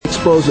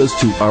expose us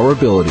to our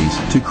abilities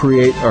to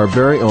create our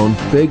very own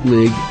Big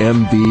League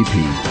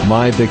MVP,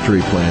 My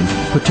Victory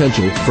Plan,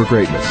 Potential for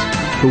Greatness.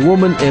 The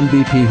Woman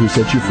MVP Who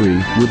Set You Free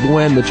with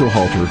Luann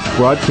Mitchell-Halter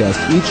broadcast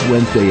each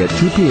Wednesday at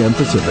 2 p.m.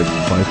 Pacific,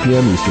 5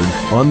 p.m. Eastern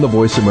on the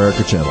Voice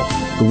America channel.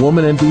 The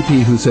Woman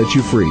MVP Who Set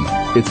You Free.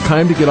 It's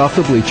time to get off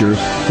the bleachers,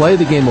 play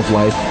the game of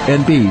life,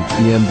 and be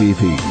the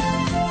MVP.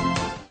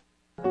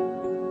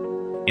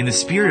 In the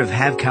spirit of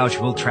Have Couch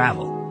Will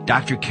Travel,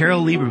 Dr.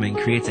 Carol Lieberman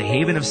creates a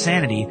haven of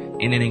sanity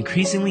in an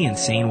increasingly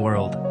insane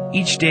world.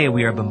 Each day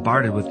we are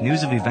bombarded with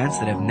news of events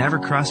that have never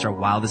crossed our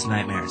wildest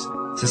nightmares.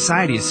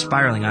 Society is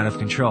spiraling out of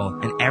control,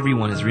 and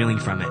everyone is reeling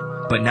from it.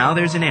 But now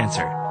there's an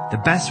answer.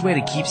 The best way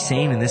to keep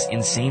sane in this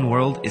insane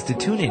world is to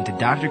tune in to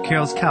Dr.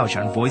 Carol's Couch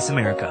on Voice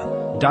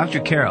America. Dr.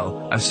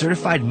 Carol, a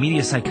certified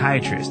media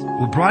psychiatrist,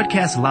 will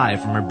broadcast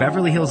live from her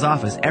Beverly Hills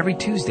office every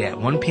Tuesday at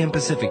 1 p.m.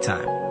 Pacific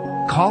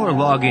Time. Call or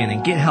log in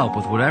and get help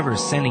with whatever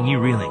is sending you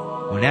reeling,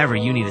 whenever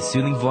you need a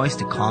soothing voice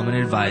to calm and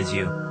advise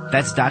you.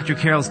 That's Dr.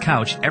 Carol's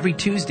Couch every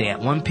Tuesday at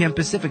 1 p.m.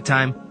 Pacific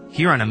Time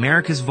here on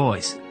America's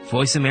Voice,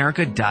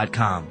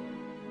 voiceamerica.com.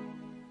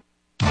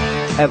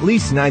 At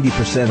least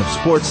 90% of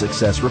sports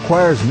success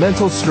requires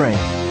mental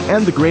strength,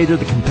 and the greater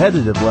the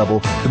competitive level,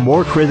 the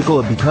more critical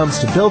it becomes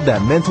to build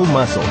that mental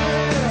muscle.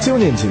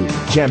 Tune into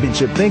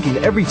Championship Thinking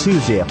every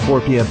Tuesday at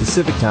 4 p.m.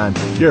 Pacific Time.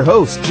 Your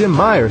host, Jim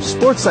Meyer,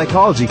 sports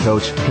psychology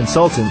coach,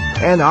 consultant,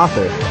 and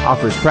author,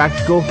 offers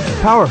practical,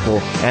 powerful,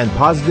 and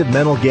positive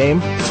mental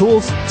game,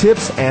 tools,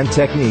 tips, and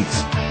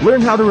techniques. Learn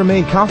how to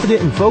remain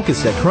confident and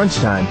focused at crunch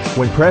time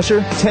when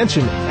pressure,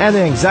 tension, and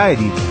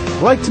anxiety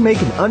like to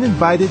make an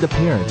uninvited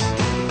appearance.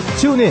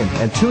 Tune in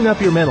and tune up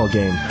your mental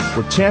game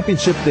with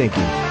Championship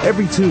Thinking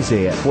every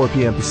Tuesday at 4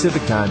 p.m.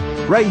 Pacific Time,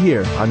 right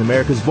here on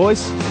America's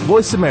Voice,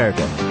 Voice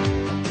America.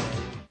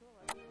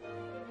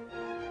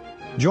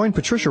 Join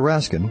Patricia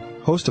Raskin,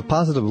 host of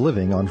Positive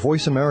Living on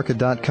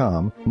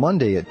VoiceAmerica.com,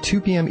 Monday at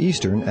 2 p.m.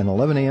 Eastern and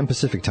 11 a.m.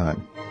 Pacific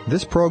Time.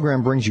 This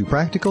program brings you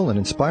practical and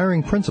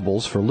inspiring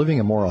principles for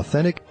living a more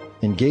authentic,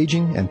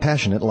 engaging, and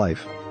passionate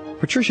life.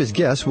 Patricia's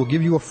guests will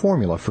give you a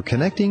formula for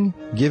connecting,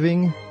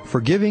 giving,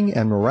 forgiving,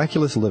 and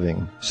miraculous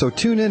living. So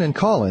tune in and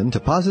call in to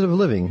Positive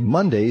Living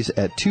Mondays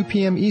at 2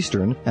 p.m.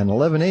 Eastern and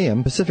 11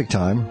 a.m. Pacific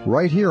Time,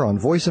 right here on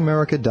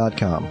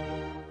VoiceAmerica.com.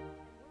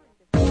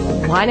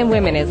 Wine and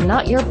Women is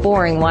not your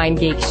boring wine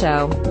geek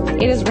show.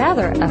 It is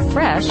rather a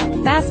fresh,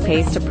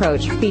 fast-paced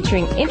approach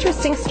featuring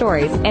interesting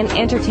stories and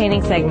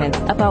entertaining segments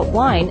about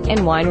wine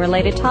and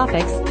wine-related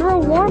topics through a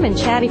warm and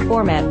chatty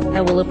format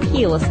that will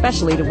appeal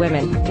especially to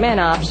women, men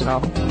optional.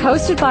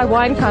 Hosted by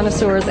wine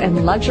connoisseurs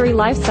and luxury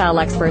lifestyle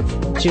experts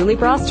Julie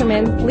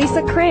Brosterman,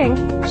 Lisa Kring,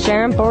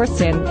 Sharon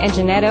Borston, and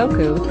Jeanette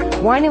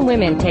Oku, Wine and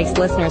Women takes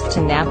listeners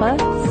to Napa,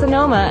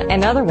 Sonoma,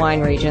 and other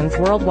wine regions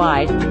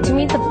worldwide to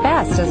meet the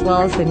best as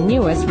well as the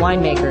newest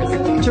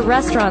winemakers, to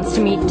restaurants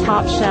to meet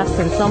top chefs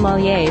and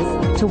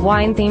sommeliers, to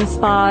wine-themed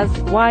spas,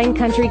 wine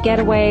country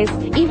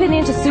getaways, even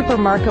into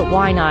supermarket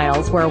wine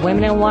aisles where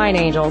Women in Wine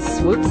Angels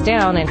swoops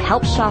down and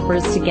helps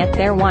shoppers to get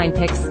their wine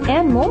picks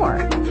and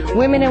more.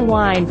 Women in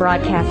Wine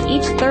broadcasts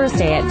each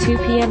Thursday at 2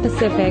 p.m.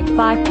 Pacific,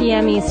 5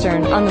 p.m.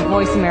 Eastern on the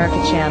Voice America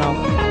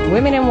channel.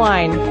 Women in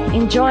Wine,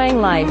 enjoying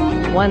life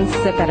one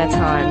sip at a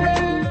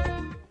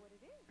time.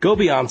 Go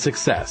beyond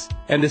success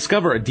and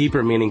discover a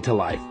deeper meaning to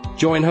life.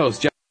 Join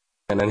host Jeff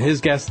and his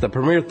guests, the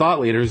premier thought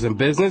leaders in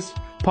business,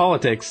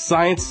 politics,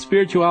 science,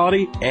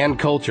 spirituality, and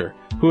culture,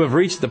 who have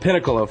reached the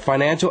pinnacle of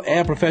financial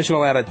and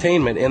professional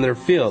attainment in their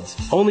fields,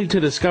 only to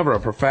discover a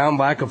profound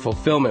lack of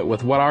fulfillment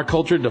with what our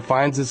culture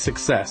defines as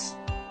success.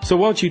 So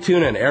won't you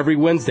tune in every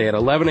Wednesday at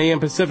 11 a.m.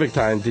 Pacific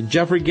Time to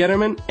Jeffrey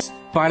Getterman,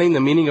 Finding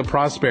the Meaning of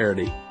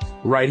Prosperity,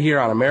 right here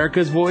on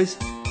America's Voice,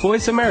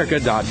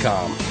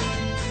 VoiceAmerica.com.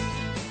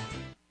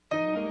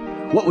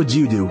 What would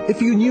you do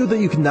if you knew that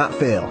you could not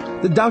fail?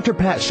 The Dr.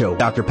 Pat Show,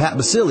 Dr. Pat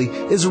Basili,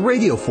 is a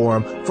radio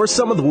forum for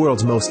some of the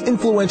world's most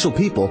influential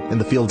people in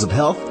the fields of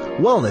health,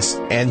 wellness,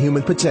 and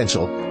human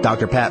potential.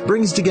 Dr. Pat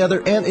brings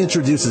together and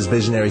introduces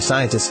visionary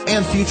scientists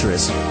and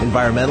futurists,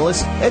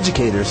 environmentalists,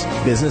 educators,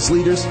 business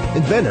leaders,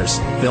 inventors,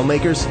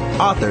 filmmakers,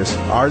 authors,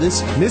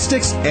 artists,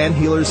 mystics, and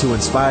healers who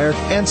inspire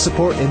and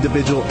support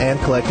individual and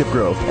collective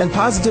growth and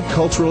positive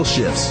cultural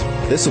shifts.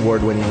 This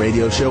award-winning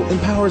radio show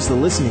empowers the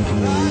listening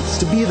community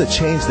to be the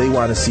change they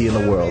want to see in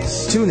the world.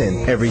 Tune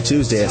in every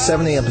Tuesday at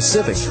 7 a.m.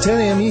 Pacific, 10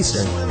 a.m.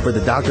 Eastern for the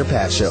Dr.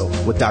 Pat Show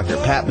with Dr.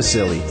 Pat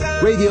Basili.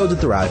 Radio to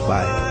thrive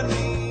by.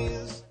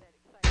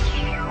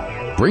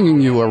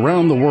 Bringing you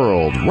around the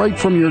world right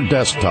from your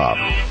desktop.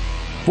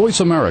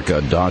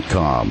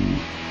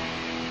 VoiceAmerica.com.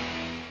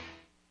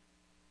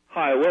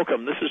 Hi,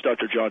 welcome. This is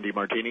Dr. John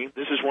DeMartini.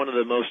 This is one of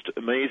the most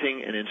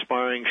amazing and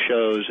inspiring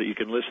shows that you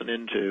can listen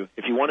into.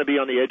 If you want to be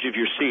on the edge of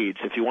your seats,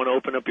 if you want to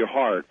open up your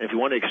heart, if you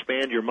want to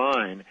expand your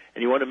mind,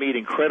 and you want to meet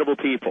incredible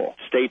people,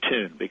 stay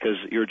tuned because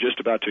you're just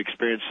about to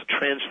experience a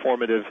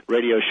transformative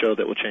radio show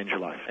that will change your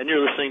life. And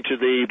you're listening to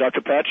the Dr.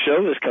 Pat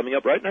Show that's coming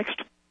up right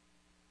next.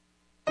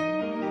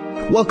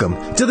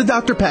 Welcome to the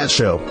Dr. Pat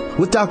Show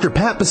with Dr.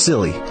 Pat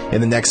Basili. In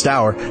the next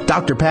hour,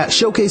 Dr. Pat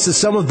showcases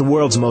some of the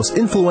world's most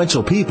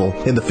influential people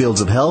in the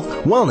fields of health,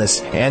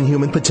 wellness, and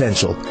human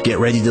potential. Get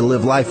ready to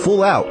live life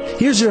full out.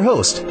 Here's your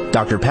host,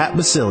 Dr. Pat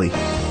Basili.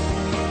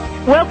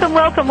 Welcome,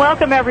 welcome,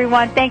 welcome,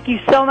 everyone. Thank you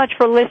so much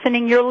for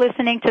listening. You're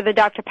listening to the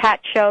Dr. Pat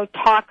Show,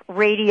 talk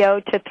radio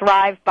to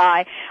thrive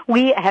by.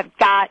 We have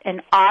got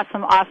an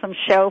awesome, awesome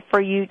show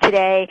for you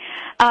today.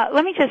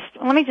 Let me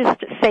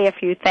just say a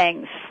few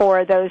things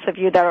for those of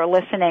you that are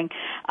listening.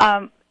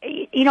 I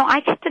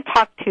get to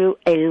talk to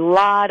a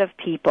lot of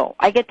people.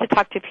 I get to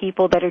talk to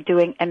people that are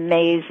doing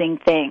amazing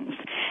things.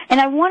 And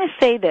I want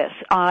to say this,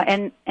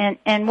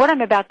 and what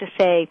I'm about to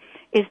say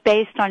is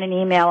based on an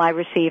email I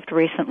received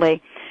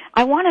recently.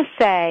 I want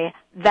to say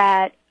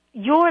that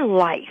your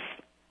life,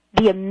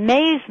 the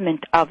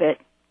amazement of it,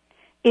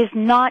 is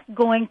not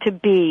going to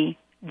be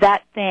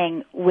that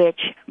thing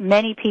which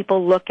many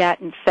people look at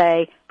and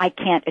say, I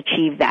can't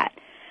achieve that.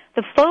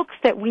 The folks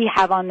that we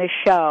have on this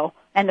show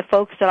and the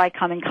folks that I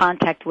come in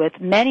contact with,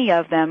 many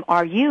of them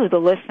are you, the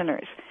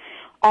listeners,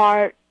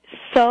 are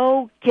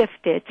so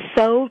gifted,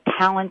 so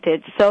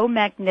talented, so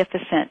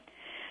magnificent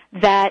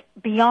that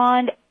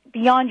beyond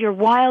your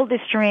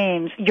wildest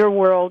dreams, your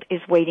world is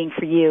waiting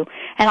for you.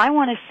 And I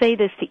want to say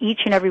this to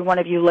each and every one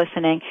of you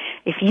listening.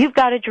 If you've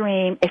got a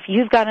dream, if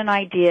you've got an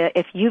idea,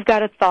 if you've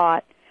got a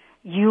thought,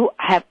 you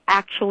have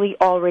actually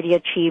already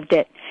achieved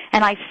it.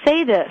 And I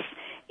say this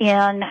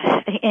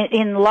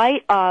in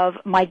light of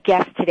my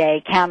guest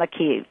today, Tama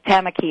Keeves.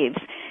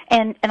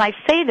 And I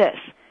say this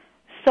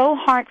so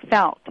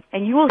heartfelt,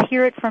 and you will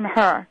hear it from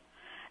her,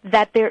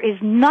 that there is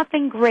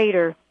nothing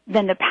greater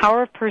than the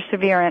power of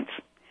perseverance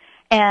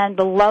and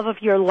the love of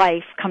your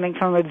life coming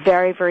from a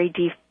very, very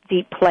deep,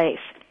 deep place.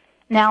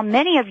 Now,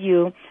 many of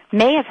you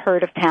may have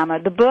heard of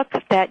Tama. The book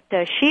that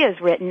she has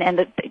written,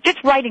 and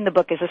just writing the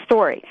book is a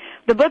story.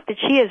 The book that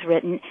she has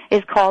written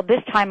is called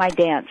This Time I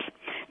Dance,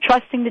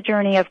 Trusting the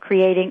Journey of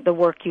Creating the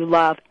Work You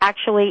Love.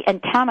 Actually, and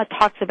Tama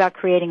talks about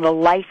creating the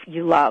life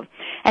you love.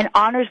 An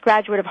honors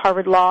graduate of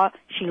Harvard Law,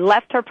 she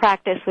left her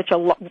practice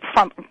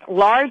from a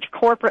large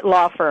corporate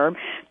law firm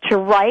to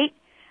write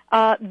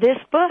this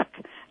book,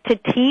 to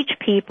teach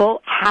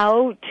people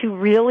how to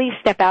really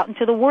step out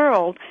into the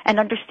world and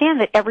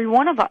understand that every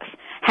one of us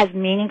has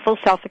meaningful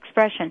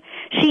self-expression.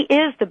 She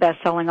is the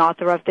best-selling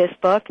author of this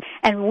book,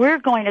 and we're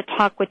going to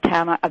talk with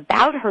Tama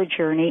about her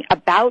journey,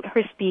 about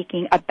her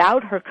speaking,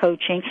 about her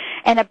coaching,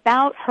 and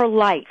about her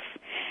life.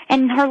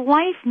 And her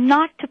life,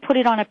 not to put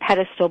it on a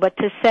pedestal, but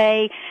to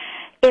say,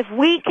 if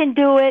we can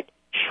do it,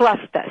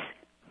 trust us.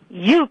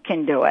 You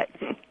can do it.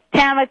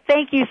 Tama,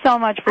 thank you so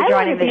much for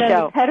joining the show.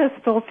 I want to be on the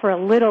pedestal for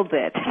a little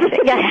bit.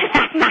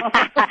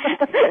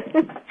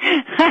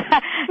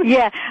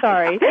 Yeah.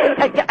 Sorry.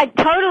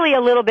 Totally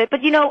a little bit. But,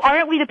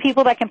 aren't we the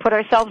people that can put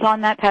ourselves on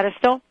that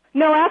pedestal?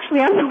 No,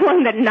 actually, I'm the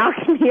one that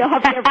knocks me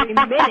off every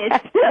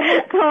minute.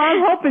 So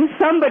I'm hoping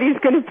somebody's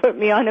going to put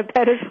me on a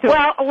pedestal.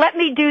 Well, let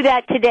me do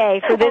that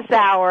today for this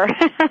hour.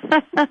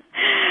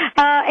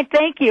 And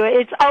thank you.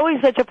 It's always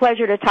such a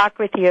pleasure to talk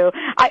with you.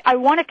 I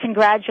want to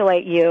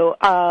congratulate you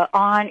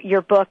on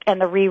your book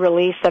and the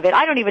re-release of it.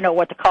 I don't even know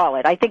what to call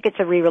it. I think it's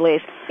a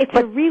re-release. It's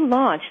a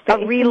relaunch. A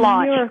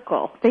relaunch. It's a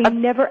miracle. They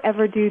never,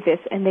 ever do this,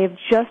 and they've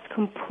just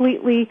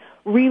completely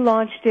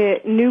relaunched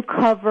it, new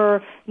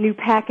cover, new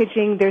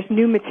packaging. There's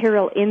new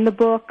material in the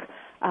book.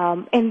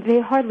 And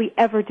they hardly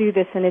ever do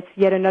this, and it's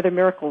yet another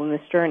miracle in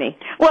this journey.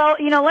 Well,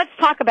 let's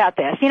talk about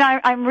this.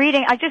 I'm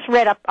reading, I just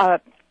read up,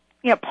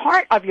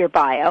 part of your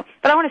bio,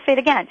 but I want to say it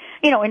again.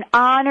 An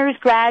honors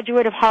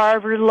graduate of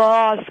Harvard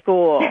Law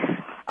School.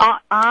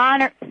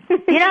 Honor.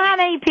 You know how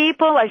many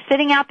people are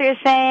sitting out there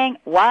saying,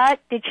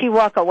 what did she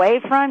walk away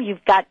from?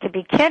 You've got to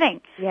be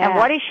kidding. Yeah. And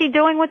what is she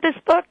doing with this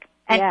book?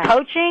 And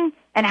coaching?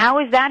 And how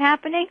is that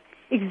happening?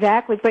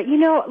 Exactly. But,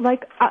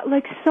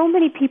 like so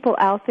many people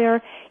out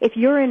there, if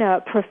you're in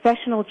a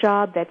professional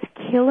job that's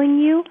killing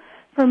you,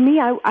 for me,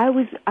 I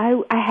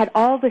had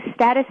all the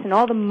status and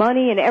all the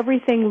money and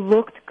everything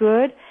looked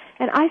good,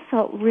 and I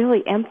felt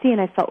really empty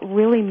and I felt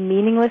really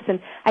meaningless, and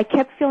I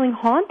kept feeling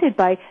haunted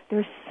by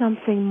there's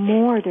something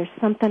more, there's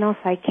something else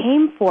I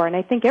came for, and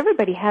I think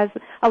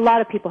a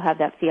lot of people have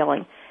that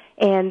feeling.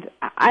 And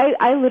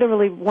I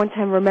literally one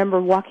time remember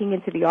walking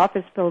into the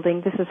office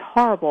building, this is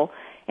horrible,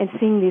 and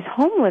seeing these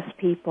homeless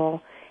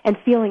people and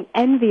feeling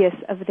envious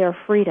of their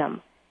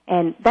freedom.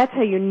 And that's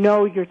how you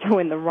know you're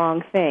doing the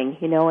wrong thing,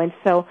 And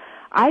so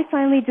I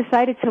finally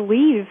decided to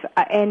leave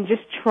and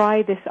just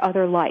try this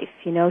other life,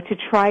 to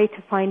try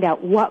to find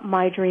out what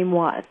my dream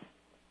was.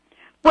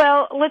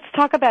 Well, let's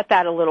talk about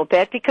that a little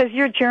bit, because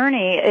your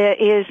journey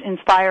is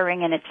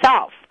inspiring in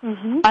itself.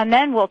 Mm-hmm. And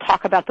then we'll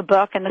talk about the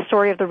book and the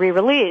story of the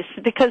re-release,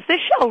 because this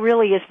show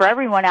really is for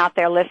everyone out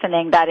there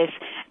listening that is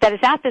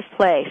at this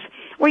place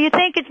where you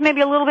think it's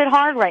maybe a little bit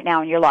hard right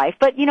now in your life,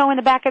 but, in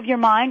the back of your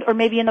mind or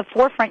maybe in the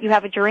forefront you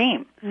have a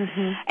dream.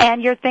 Mm-hmm.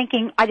 And you're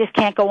thinking, I just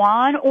can't go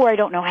on, or I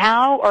don't know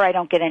how, or I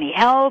don't get any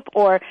help,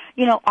 or,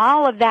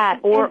 all of that,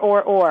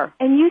 or.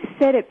 And you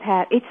said it,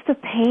 Pat, it's the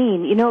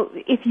pain.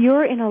 If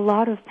you're in a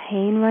lot of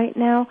pain right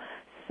now,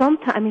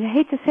 sometimes, I mean, I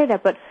hate to say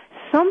that, but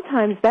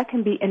sometimes that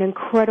can be an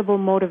incredible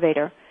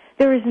motivator.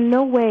 There is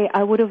no way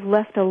I would have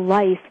left a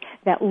life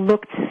that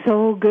looked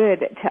so good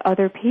to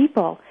other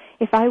people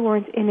if I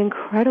weren't in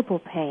incredible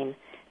pain.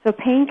 So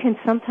pain can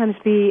sometimes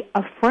be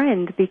a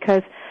friend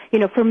because,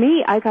 for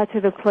me, I got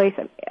to the place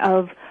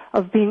of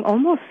being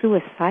almost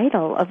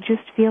suicidal, of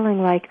just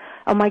feeling like,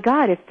 oh my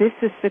God, if this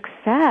is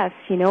success,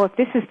 if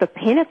this is the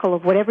pinnacle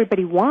of what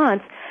everybody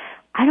wants,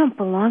 I don't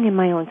belong in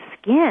my own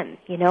skin,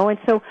 and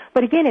so,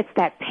 but again, it's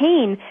that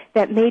pain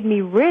that made me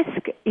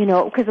risk,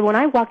 because when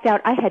I walked out,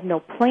 I had no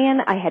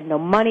plan, I had no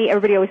money.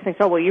 Everybody always thinks,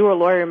 oh, well, you were a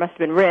lawyer, you must have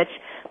been rich.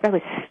 But I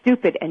was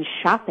stupid and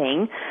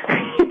shopping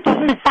and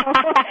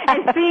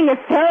seeing a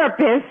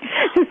therapist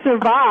to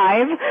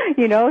survive,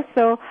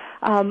 so,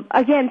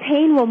 again,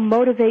 pain will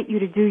motivate you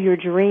to do your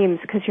dreams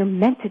because you're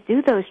meant to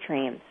do those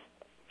dreams.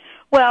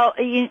 Well,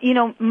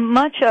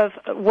 much of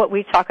what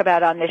we talk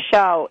about on this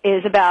show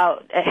is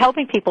about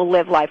helping people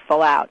live life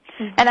full out.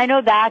 Mm-hmm. And I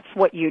know that's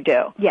what you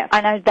do. Yes.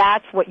 I know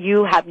that's what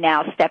you have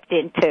now stepped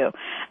into.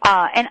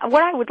 And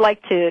what I would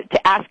like to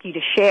ask you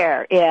to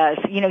share is,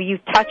 you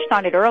touched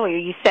on it earlier.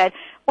 You said,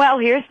 well,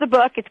 here's the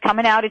book. It's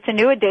coming out. It's a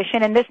new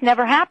edition, and this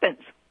never happens.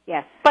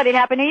 Yes. But it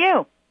happened to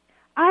you.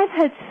 I've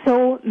had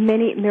so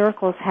many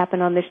miracles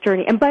happen on this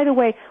journey. And by the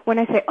way, when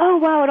I say, oh,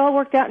 wow, it all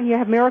worked out and you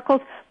have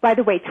miracles, by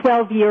the way,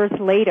 12 years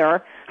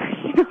later,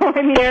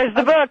 there's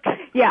the book.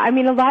 Yeah, I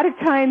mean, a lot of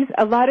times,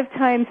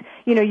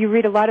 you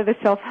read a lot of the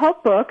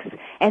self-help books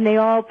and they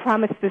all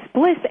promise this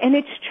bliss, and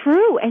it's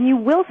true, and you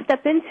will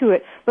step into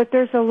it, but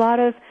there's a lot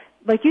of,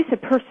 like you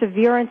said,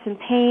 perseverance and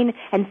pain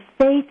and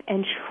faith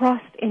and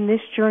trust in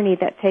this journey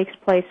that takes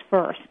place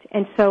first.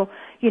 And so,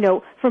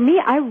 for me,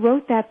 I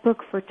wrote that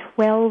book for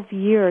 12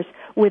 years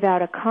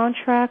without a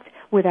contract,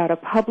 without a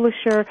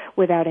publisher,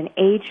 without an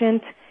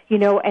agent,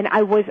 and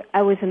I was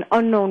an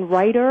unknown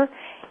writer.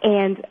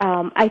 And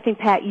I think,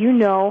 Pat,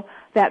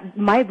 that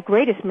my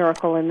greatest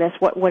miracle in this,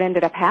 what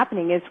ended up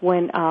happening is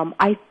when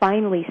I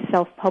finally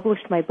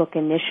self-published my book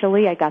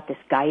initially, I got this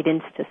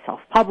guidance to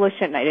self-publish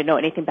it, and I didn't know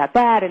anything about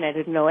that, and I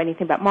didn't know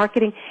anything about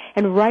marketing.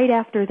 And right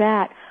after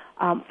that,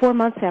 4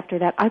 months after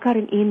that, I got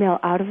an email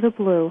out of the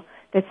blue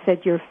that said,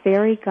 your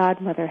fairy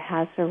godmother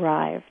has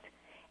arrived.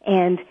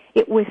 And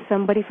it was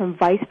somebody from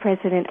Vice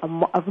President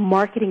of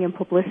Marketing and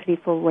Publicity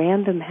for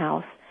Random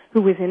House,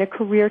 who was in a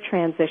career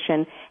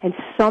transition and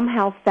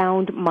somehow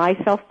found my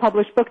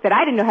self-published book that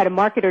I didn't know how to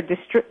market or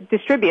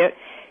distribute.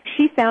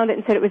 She found it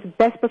and said it was the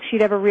best book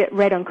she'd ever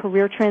read on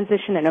career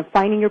transition and on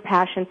finding your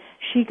passion.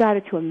 She got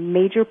it to a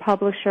major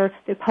publisher,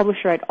 the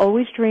publisher I'd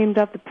always dreamed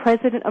of, the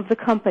president of the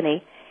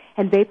company,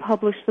 and they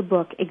published the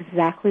book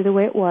exactly the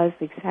way it was,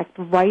 the exact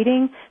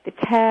writing, the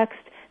text,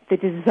 the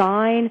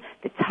design,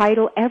 the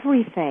title,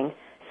 everything.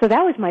 So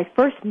that was my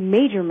first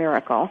major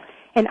miracle.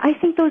 And I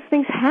think those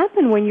things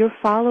happen when you're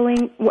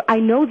following, I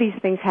know these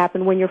things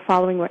happen when you're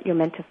following what you're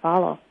meant to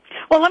follow.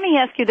 Well, let me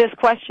ask you this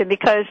question,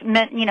 because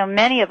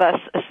many of us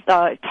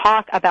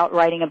talk about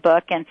writing a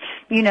book, and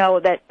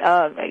that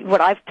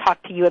what I've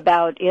talked to you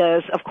about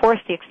is, of course,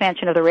 the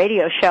expansion of the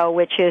radio show,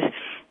 which is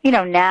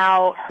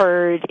now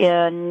heard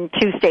in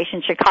 2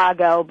 stations: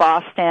 Chicago,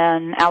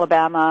 Boston,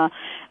 Alabama,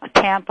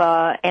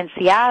 Tampa, and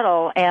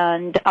Seattle.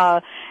 And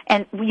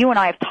you and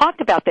I have talked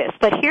about this,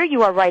 but here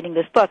you are writing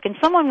this book, and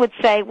someone would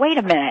say, wait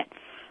a minute,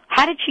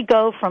 how did she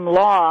go from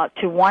law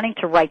to wanting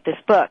to write this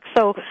book?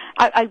 So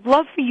I'd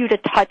love for you to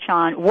touch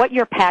on what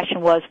your passion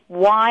was,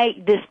 why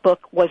this book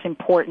was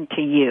important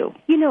to you.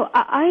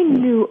 I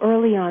knew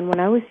early on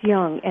when I was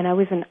young and I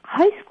was in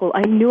high school,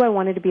 I knew I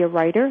wanted to be a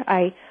writer.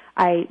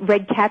 I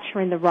read Catcher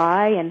in the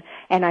Rye,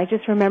 and I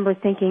just remember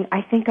thinking,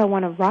 I think I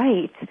want to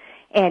write.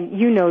 And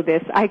you know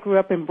this, I grew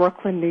up in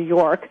Brooklyn, New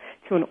York,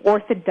 to an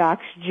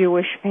Orthodox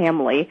Jewish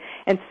family.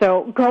 And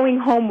so going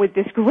home with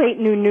this great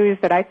new news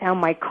that I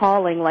found my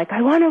calling, like,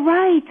 I want to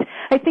write,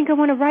 I think I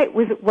want to write,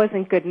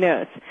 wasn't good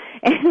news.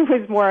 And it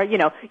was more,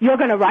 you're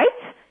going to write,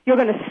 you're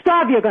going to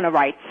starve, you're going to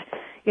write.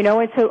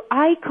 And so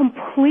I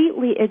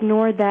completely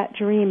ignored that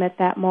dream at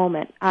that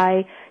moment.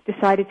 I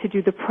decided to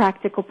do the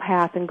practical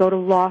path and go to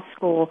law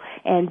school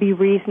and be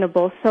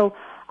reasonable. So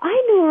I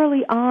knew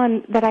early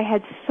on that I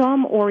had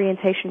some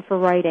orientation for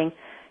writing,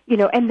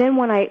 and then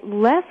when I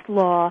left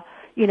law,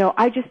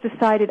 I just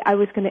decided I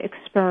was going to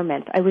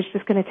experiment. I was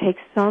just going to take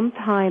some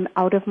time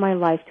out of my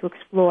life to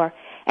explore.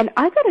 And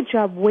I got a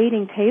job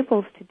waiting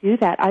tables to do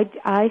that.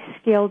 I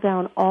scaled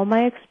down all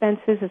my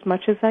expenses as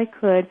much as I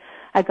could.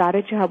 I got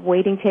a job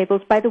waiting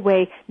tables. By the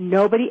way,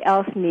 nobody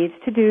else needs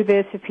to do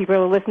this. If people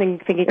are listening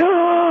thinking,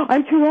 oh,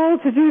 I'm too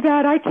old to do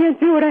that, I can't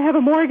do it, I have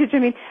a mortgage. I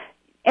mean,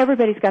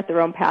 everybody's got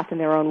their own path in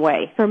their own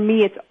way. For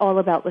me, it's all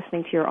about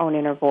listening to your own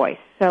inner voice.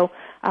 So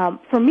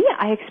for me,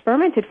 I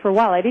experimented for a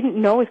while. I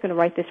didn't know I was going to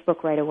write this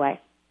book right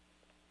away.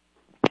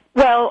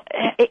 Well,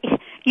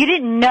 you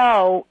didn't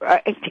know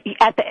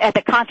at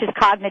the conscious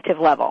cognitive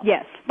level.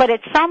 Yes. But at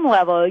some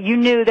level, you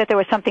knew that there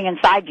was something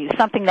inside you,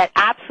 something that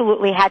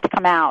absolutely had to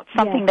come out,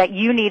 something that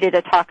you needed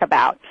to talk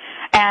about.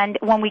 And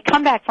when we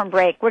come back from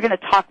break, we're going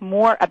to talk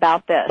more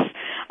about this.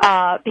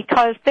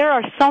 because there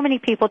are so many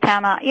people,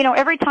 Tama. You know,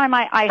 every time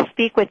I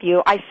speak with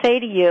you, I say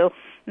to you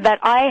that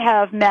I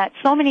have met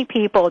so many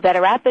people that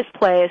are at this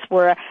place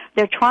where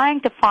they're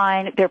trying to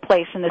find their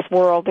place in this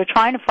world. They're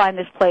trying to find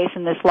this place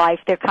in this life,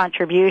 their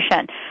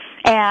contribution.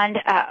 And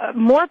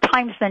more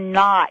times than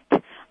not,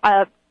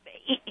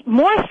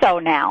 more so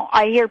now,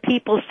 I hear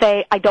people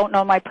say, I don't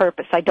know my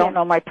purpose, I don't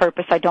know my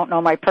purpose, I don't know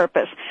my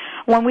purpose.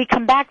 When we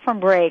come back from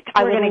break,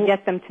 we're going to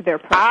get them to their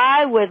purpose.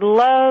 I would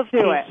love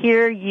to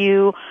hear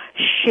you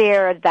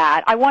share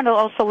that. I want to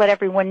also let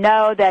everyone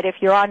know that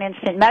if you're on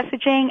instant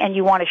messaging and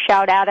you want to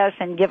shout at us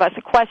and give us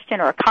a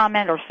question or a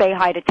comment or say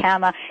hi to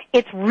Tama,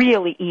 it's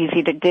really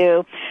easy to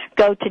do.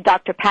 Go to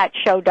Dr. Pat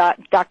Show.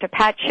 Dr.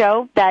 Pat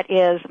Show, that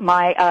is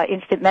my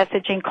instant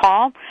messaging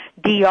call,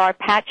 Dr.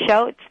 Pat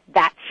Show. It's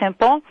that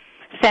simple.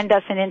 Send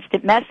us an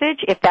instant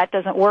message. If that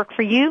doesn't work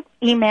for you,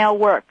 email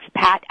works,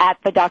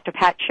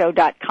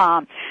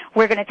 pat@thedrpatshow.com.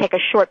 We're going to take a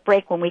short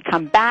break. When we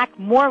come back,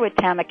 more with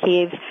Tama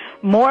Keeves,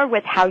 more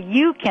with how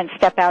you can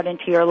step out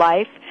into your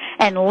life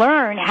and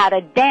learn how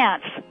to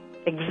dance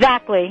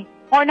exactly,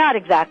 or not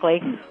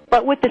exactly,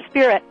 but with the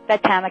spirit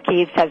that Tama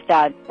Keeves has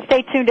done.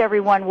 Stay tuned,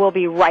 everyone. We'll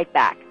be right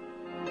back.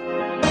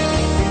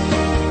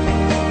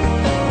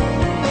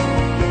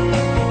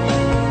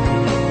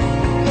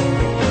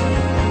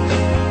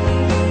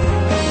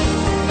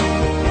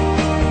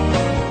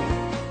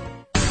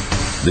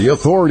 The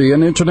authority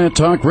in Internet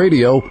Talk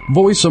Radio,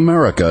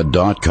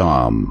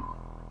 VoiceAmerica.com.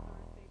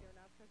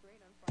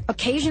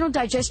 Occasional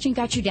digestion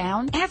got you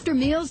down? After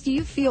meals, do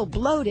you feel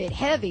bloated,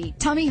 heavy,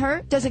 tummy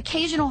hurt? Does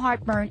occasional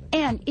heartburn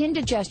and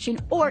indigestion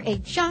or a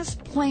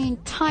just plain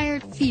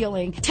tired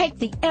feeling take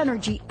the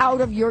energy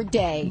out of your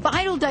day?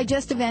 Vital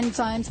digestive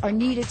enzymes are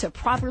needed to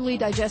properly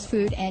digest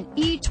food, and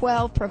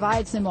E12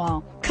 provides them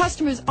all.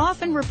 Customers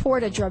often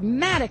report a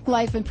dramatic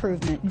life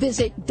improvement.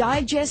 Visit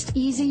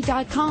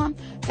DigestEasy.com.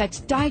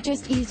 That's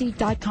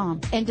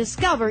DigestEasy.com. And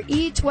discover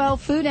E12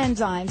 food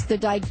enzymes, the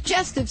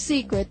digestive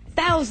secret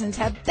thousands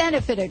have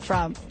benefited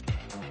from.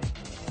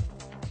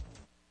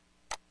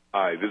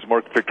 Hi, this is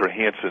Mark Victor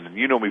Hansen, and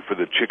you know me for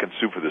the chicken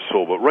soup for the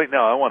soul, but right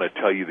now I want to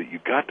tell you that you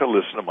got to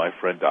listen to my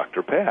friend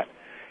Dr. Pat.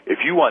 If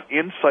you want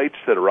insights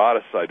that are out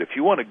of sight, if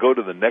you want to go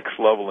to the next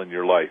level in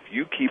your life,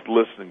 you keep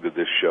listening to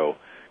this show,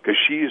 because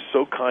she is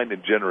so kind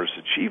and generous,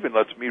 and she even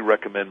lets me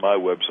recommend my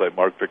website,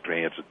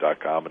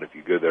 markvictorhansen.com, and if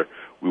you go there,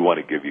 we want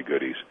to give you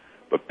goodies.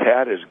 But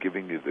Pat is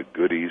giving you the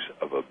goodies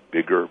of a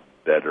bigger,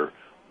 better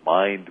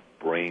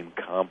mind-brain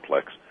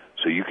complex,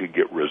 so you can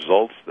get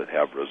results that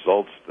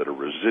are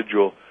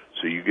residual,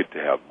 so you get to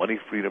have money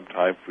freedom,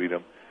 time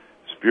freedom,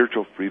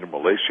 spiritual freedom,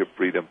 relationship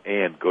freedom,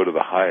 and go to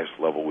the highest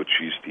level, which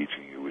she's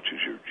teaching you, which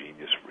is your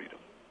genius freedom.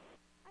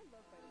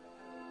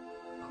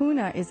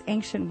 Huna is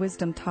ancient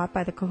wisdom taught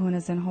by the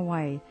kahunas in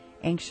Hawaii.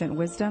 Ancient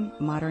wisdom,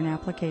 modern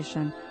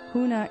application.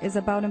 Huna is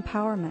about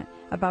empowerment,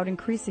 about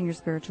increasing your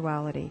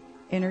spirituality,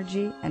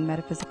 energy, and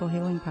metaphysical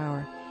healing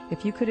power.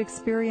 If you could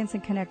experience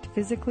and connect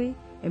physically,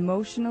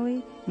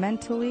 emotionally,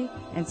 mentally,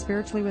 and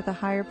spiritually with a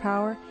higher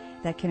power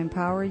that can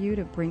empower you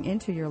to bring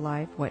into your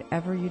life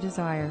whatever you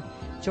desire,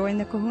 join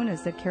the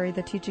kahunas that carry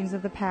the teachings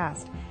of the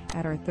past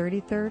at our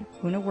 33rd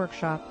Huna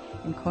Workshop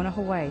in Kona,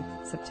 Hawaii,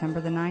 September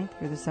the 9th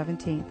through the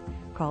 17th.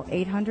 Call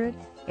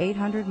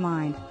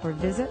 800-800-MIND or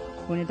visit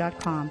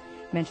Huna.com.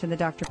 Mention the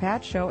Dr.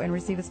 Pat Show and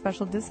receive a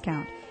special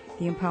discount.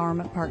 The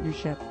Empowerment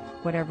Partnership.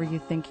 Whatever you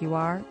think you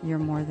are, you're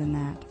more than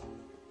that.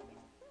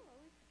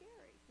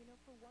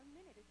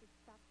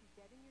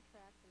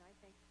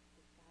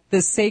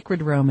 The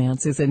Sacred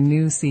Romance is a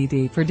new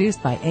CD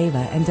produced by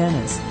Ava and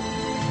Dennis.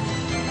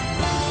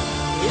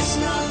 It's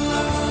not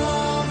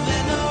love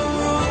in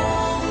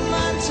a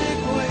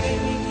romantic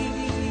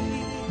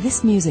way.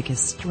 This music is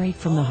straight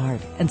from the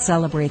heart and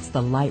celebrates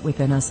the light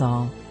within us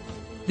all.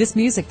 This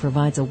music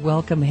provides a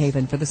welcome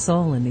haven for the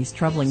soul in these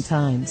troubling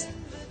times.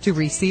 To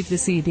receive the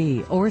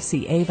CD or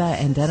see Ava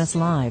and Dennis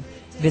live,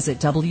 visit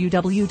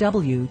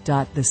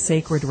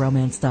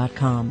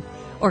www.thesacredromance.com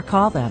or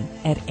call them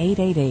at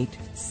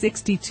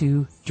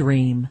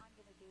 888-62-DREAM.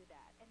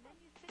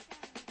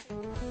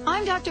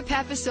 I'm Dr.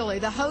 Pat Basile,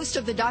 the host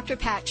of the Dr.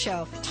 Pat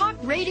Show, talk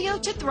radio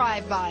to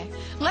thrive by.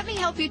 Let me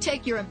help you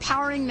take your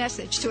empowering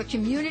message to a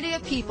community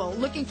of people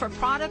looking for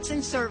products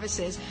and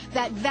services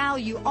that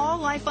value all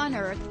life on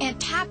earth and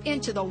tap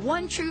into the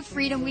one true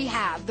freedom we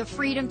have, the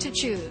freedom to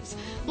choose.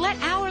 Let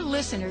our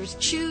listeners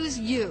choose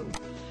you.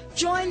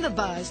 Join the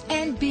buzz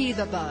and be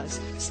the buzz.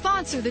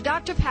 Sponsor the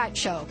Dr. Pat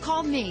Show.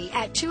 Call me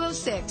at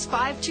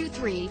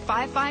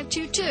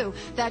 206-523-5522.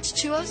 That's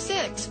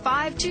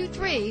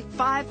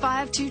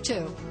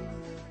 206-523-5522.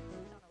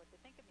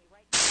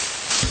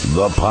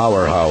 The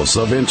powerhouse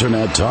of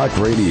Internet Talk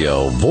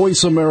Radio,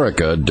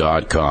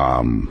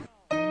 VoiceAmerica.com.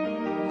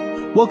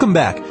 Welcome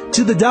back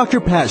to the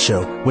Dr. Pat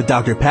Show with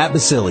Dr. Pat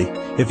Basile.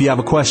 If you have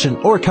a question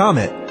or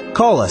comment,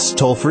 call us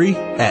toll-free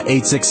at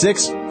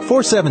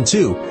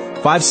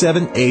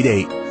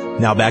 866-472-5788.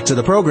 Now back to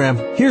the program.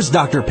 Here's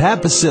Dr.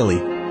 Pat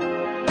Basile.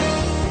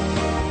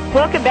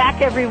 Welcome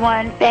back,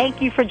 everyone.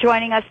 Thank you for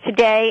joining us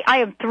today. I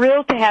am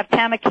thrilled to have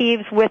Tama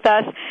Keeves with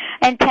us.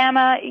 And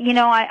Tama, you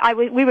know,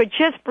 we were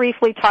just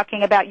briefly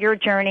talking about your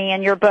journey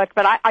and your book,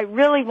 but I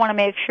really want to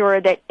make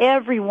sure that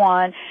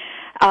everyone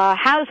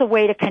has a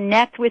way to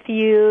connect with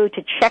you,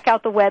 to check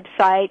out the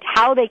website,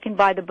 how they can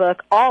buy the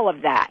book, all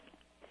of that.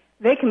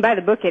 They can buy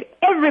the book at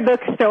every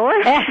bookstore.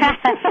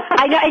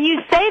 I know, and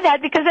you say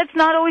that because that's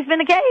not always been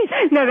the case.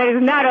 No, that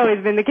has not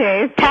always been the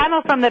case.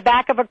 Tama from the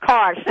back of a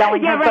car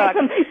selling her right,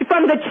 book.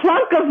 From the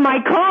trunk of my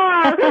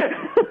car.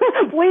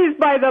 Please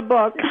buy the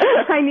book.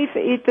 I need to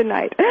eat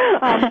tonight.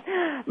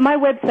 My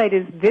website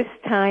is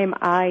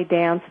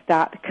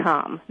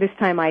thistimidance.com.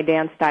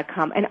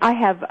 Thistimidance.com. And I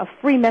have a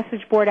free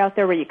message board out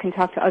there where you can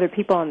talk to other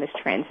people on this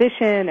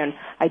transition, and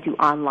I do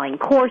online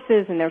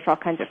courses, and there's all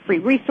kinds of free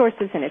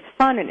resources, and it's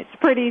fun and it's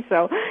pretty.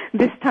 So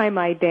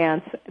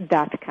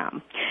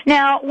thistimidance.com.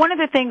 Now, one of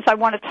the things I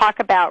want to talk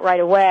about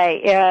right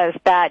away is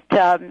that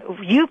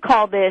you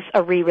call this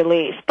a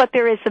re-release, but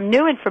there is some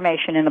new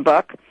information in the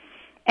book,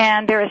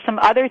 and there are some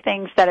other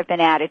things that have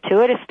been added to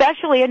it,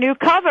 especially a new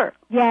cover.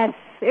 Yes.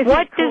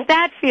 What does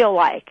that feel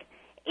like?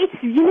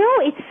 It's, you know,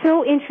 it's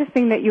so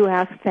interesting that you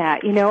asked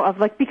that, you know,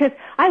 because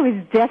I was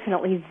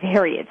definitely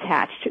very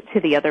attached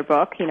to the other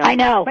book, you know. I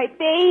know. My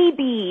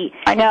baby.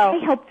 I know.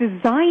 I helped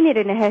design it,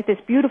 and it has this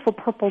beautiful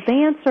purple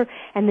dancer,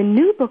 and the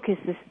new book is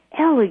this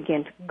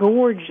elegant,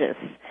 gorgeous,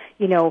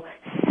 you know,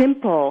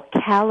 simple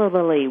calla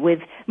lily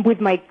with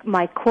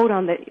my quote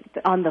on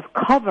the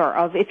cover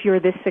of, if you're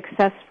this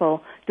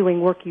successful doing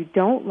work you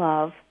don't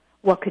love,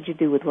 what could you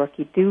do with work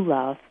you do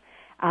love?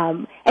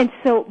 And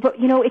so, but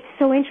you know, it's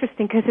so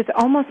interesting because it's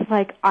almost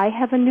like I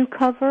have a new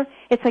cover.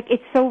 It's like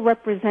it so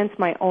represents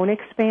my own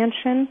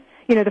expansion.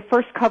 You know, the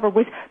first cover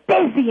was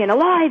busy and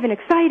alive and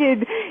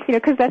excited, you know,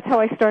 because that's how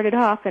I started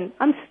off, and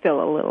I'm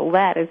still a little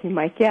that, as you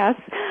might guess.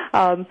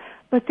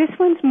 But this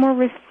one's more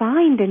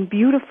refined and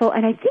beautiful,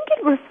 and I think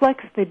it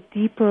reflects the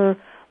deeper,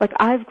 like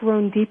I've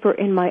grown deeper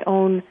in my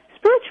own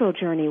spiritual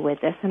journey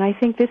with this, and I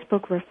think this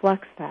book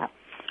reflects that.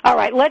 All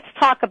right, let's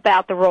talk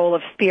about the role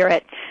of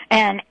spirit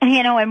and,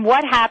 you know, and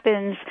what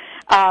happens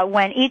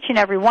when each and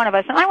every one of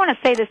us, and I want to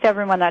say this to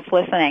everyone that's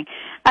listening,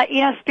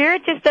 you know,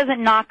 spirit just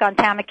doesn't knock on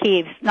Tama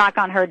Keeves, knock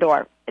on her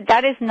door.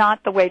 That is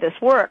not the way this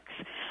works.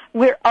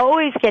 We're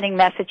always getting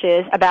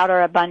messages about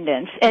our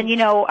abundance. And, you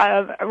know,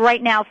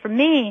 right now for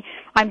me,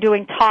 I'm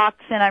doing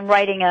talks and I'm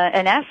writing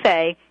an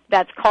essay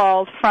that's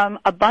called From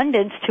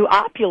Abundance to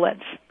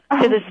Opulence,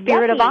 to the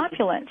Spirit of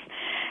Opulence.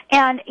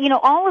 And, you know,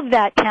 all of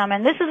that, Tam,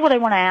 and this is what I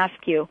want to ask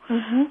you.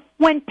 Mm-hmm.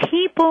 When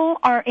people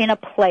are in a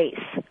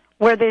place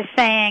where they're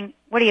saying,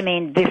 what do you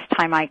mean this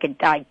time I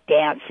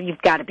dance?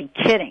 You've got to be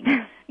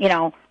kidding. You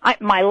know,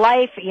 my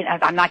life, you know,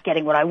 I'm not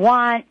getting what I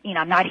want. You know,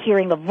 I'm not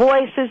hearing the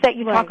voices that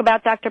you talk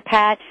about, Dr.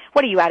 Pat.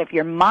 What are you, out of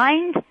your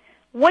mind?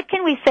 What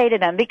can we say to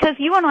them? Because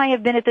you and I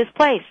have been at this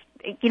place,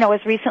 you know, as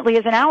recently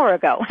as an hour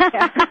ago. That's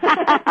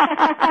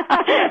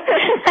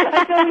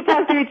when we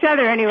talk to each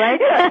other anyway.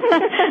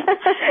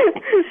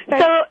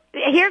 So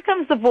here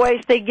comes the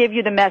voice. They give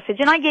you the message.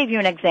 And I gave you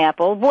an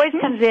example. A voice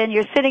comes in.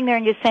 You're sitting there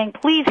and you're saying,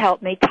 please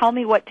help me. Tell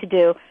me what to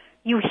do.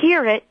 You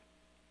hear it.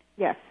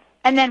 Yes.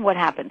 And then what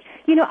happens?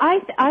 You know,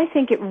 I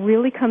think it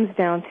really comes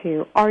down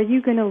to, are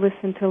you going to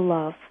listen to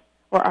love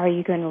or are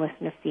you going to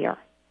listen to fear?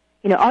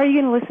 You know, are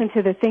you going to listen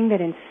to the thing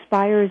that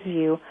inspires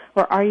you,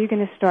 or are you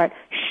going to start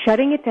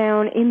shutting it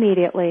down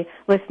immediately,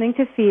 listening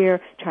to fear,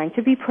 trying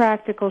to be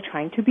practical,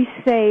 trying to be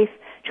safe,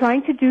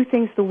 trying to do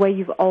things the way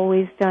you've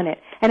always done it?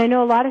 And I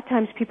know a lot of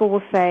times people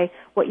will say,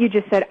 what you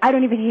just said, I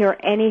don't even hear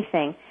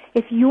anything.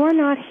 If you're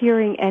not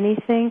hearing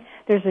anything,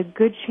 there's a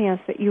good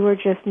chance that you are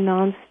just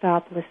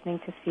nonstop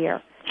listening to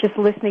fear, just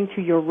listening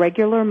to your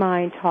regular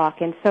mind talk.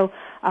 And so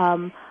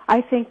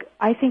I think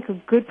a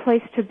good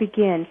place to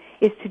begin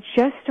is to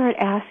just start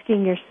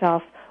asking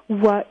yourself,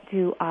 what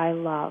do I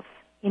love?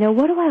 You know,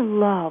 what do I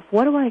love?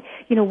 What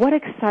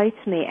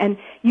excites me? And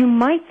you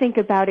might think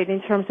about it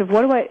in terms of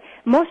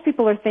most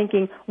people are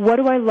thinking, what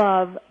do I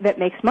love that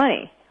makes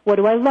money? What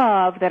do I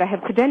love that I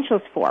have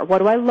credentials for? What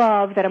do I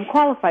love that I'm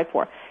qualified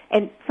for?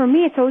 And for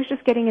me, it's always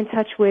just getting in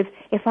touch with,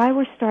 if I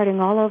were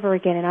starting all over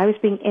again and I was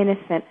being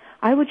innocent,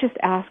 I would just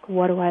ask,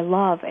 what do I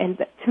love?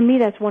 And to me,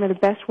 that's one of the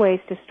best ways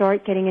to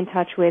start getting in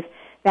touch with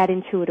that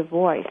intuitive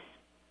voice.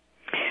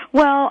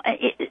 Well,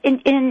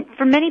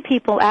 for many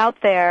people out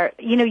there,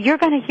 you know, you're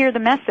going to hear the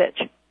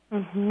message.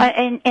 Mm-hmm.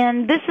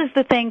 And this is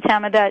the thing,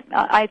 Tama, that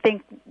I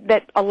think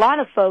that a lot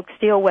of folks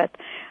deal with.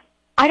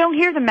 I don't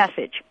hear the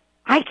message.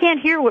 I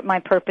can't hear what my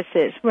purpose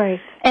is.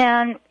 Right.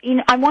 And, you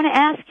know, I want to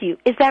ask you,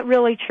 is that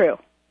really true?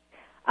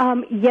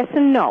 Yes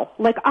and no.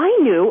 Like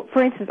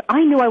for instance,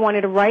 I knew I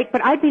wanted to write,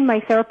 but I'd be in my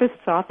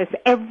therapist's office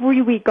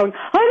every week going,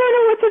 I don't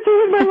know what to do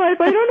with my life.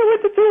 I don't know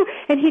what to do.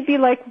 And he'd be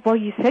like, well,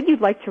 you said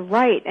you'd like to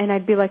write. And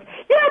I'd be like,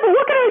 yeah, but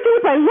what can I do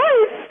with my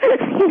life?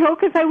 You know,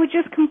 because I would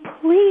just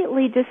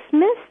completely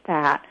dismiss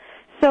that.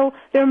 So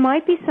there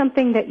might be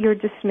something that you're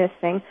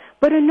dismissing.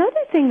 But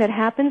another thing that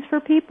happens for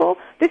people,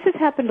 this has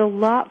happened a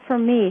lot for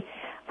me,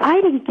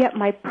 I didn't get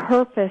my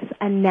purpose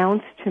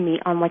announced to me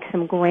on like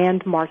some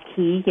grand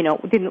marquee, you know,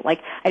 I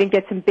didn't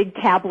get some big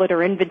tablet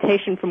or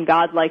invitation from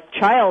God like,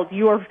 child,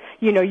 you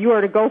you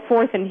are to go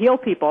forth and heal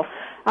people.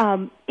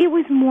 It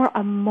was more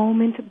a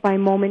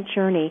moment-by-moment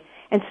journey.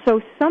 And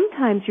so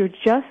sometimes you're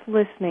just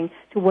listening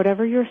to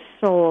whatever your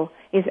soul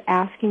is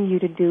asking you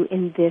to do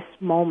in this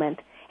moment.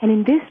 And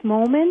in this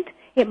moment,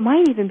 it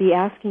might even be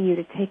asking you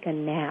to take a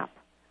nap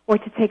or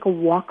to take a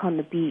walk on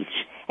the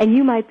beach. And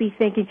you might be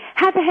thinking,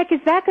 how the heck is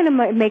that going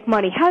to make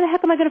money? How the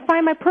heck am I going to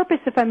find my purpose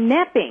if I'm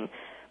napping?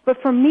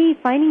 But for me,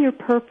 finding your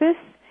purpose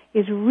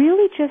is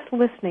really just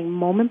listening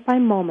moment by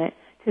moment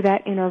to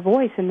that inner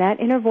voice. And that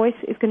inner voice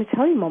is going to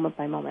tell you moment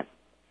by moment.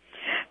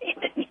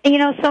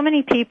 So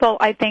many people,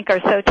 I think, are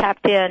so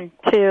tapped in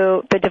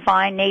to the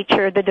divine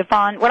nature, the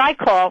divine, what I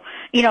call,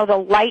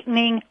 the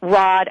lightning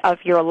rod of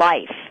your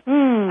life.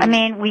 I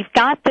mean, we've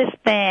got this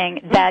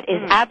thing that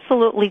is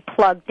absolutely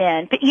plugged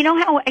in. But you know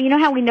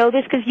how we know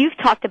this? Because you've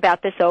talked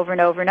about this over and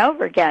over and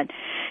over again.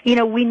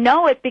 We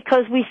know it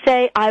because we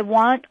say, I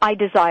want, I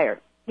desire.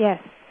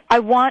 Yes. I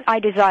want, I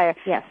desire.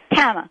 Yes.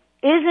 Tama,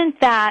 isn't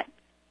that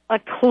a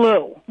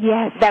clue?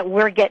 Yes. That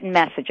we're getting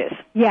messages?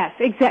 Yes,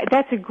 exactly.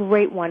 That's a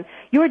great one.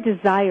 Your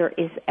desire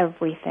is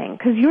everything,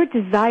 because your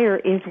desire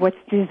is what's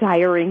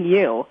desiring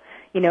you.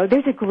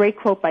 There's a great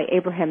quote by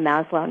Abraham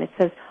Maslow, and it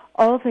says,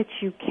 all that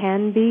you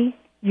can be,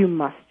 you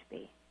must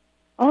be.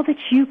 All that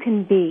you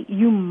can be,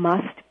 you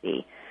must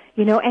be.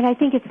 And I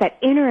think it's that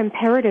inner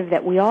imperative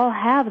that we all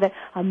have that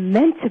I'm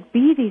meant to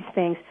be these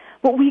things.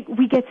 But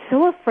we get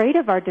so afraid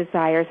of our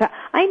desires.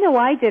 I know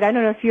I did. I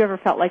don't know if you ever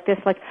felt like this.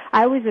 Like,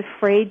 I was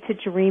afraid to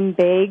dream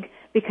big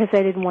because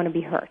I didn't want to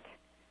be hurt.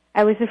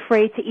 I was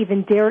afraid to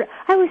even dare.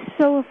 I was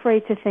so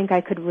afraid to think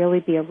I could really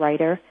be a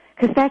writer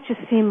because that just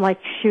seemed like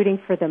shooting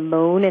for the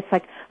moon. It's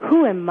like,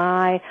 who am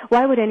I?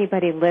 Why would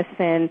anybody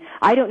listen?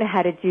 I don't know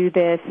how to do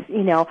this.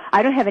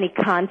 I don't have any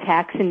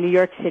contacts in New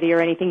York City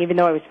or anything, even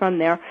though I was from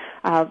there.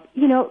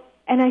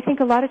 And I think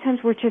a lot of times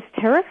we're just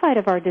terrified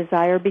of our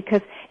desire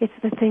because it's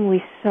the thing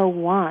we so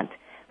want.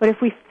 But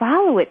if we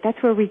follow it,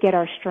 that's where we get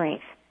our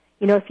strength.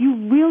 If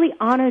you really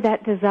honor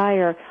that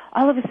desire,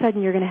 all of a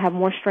sudden you're going to have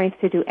more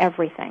strength to do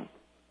everything.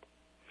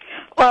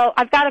 Well,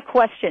 I've got a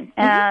question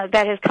that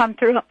has come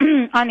through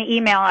on the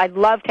email. I'd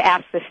love to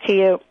ask this to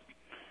you.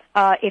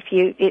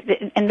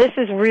 And this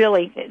is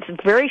really,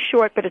 it's very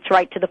short, but it's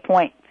right to the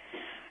point.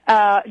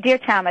 Dear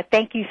Tama,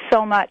 thank you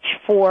so much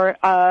for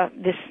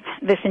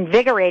this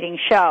invigorating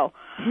show.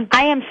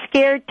 I am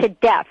scared to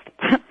death.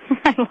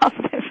 I love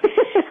this.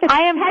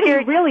 I am How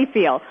scared. Do you really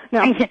feel?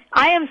 No.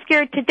 I am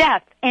scared to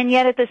death, and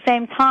yet at the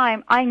same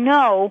time, I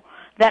know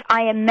that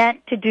I am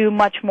meant to do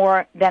much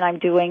more than I'm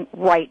doing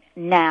right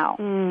now.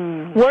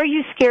 Were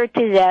you scared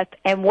to death,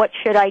 and what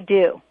should I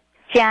do?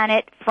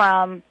 Janet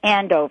from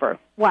Andover.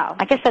 Wow.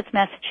 I guess that's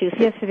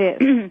Massachusetts. Yes,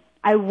 it is.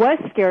 I was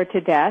scared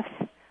to death.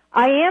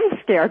 I am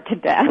scared to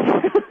death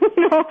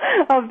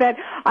of that.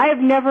 I have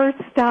never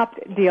stopped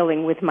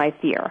dealing with my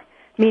fear.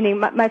 Meaning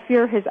my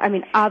fear has,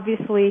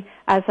 obviously,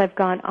 as I've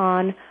gone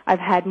on, I've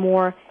had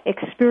more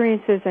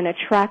experiences and a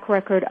track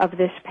record of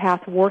this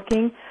path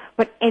working.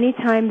 But any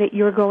time that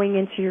you're going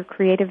into your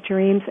creative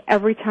dreams,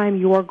 every time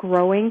you're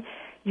growing,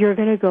 you're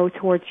going to go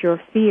towards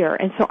your fear.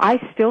 And so I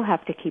still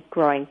have to keep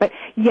growing. But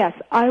yes,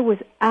 I was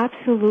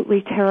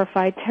absolutely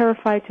terrified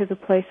to the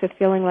place of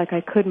feeling like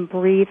I couldn't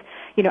breathe.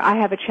 I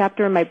have a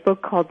chapter in my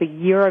book called The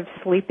Year of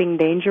Sleeping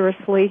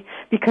Dangerously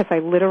because I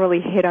literally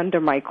hid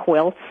under my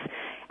quilts.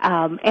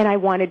 And I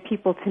wanted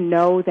people to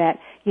know that,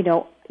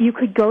 you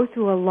could go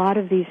through a lot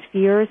of these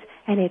fears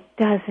and it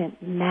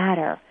doesn't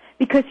matter.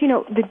 Because,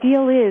 the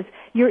deal is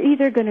you're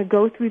either going to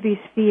go through these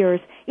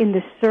fears in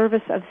the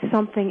service of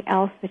something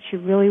else that you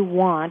really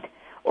want,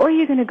 or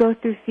you're going to go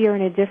through fear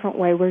in a different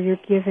way where you're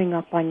giving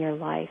up on your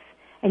life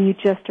and you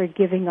just are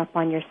giving up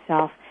on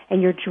yourself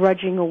and you're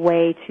drudging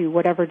away to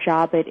whatever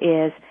job it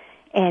is.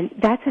 And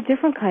that's a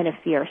different kind of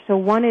fear. So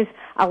one is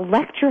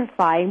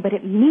electrifying, but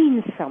it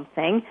means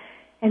something,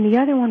 and the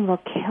other one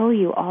will kill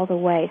you all the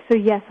way. So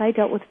yes, I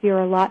dealt with fear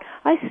a lot.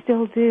 I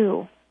still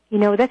do.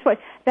 That's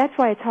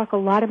why I talk a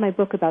lot in my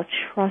book about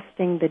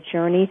trusting the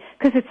journey,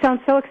 because it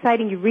sounds so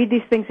exciting. You read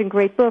these things in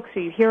great books,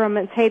 or you hear them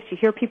on tapes, you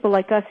hear people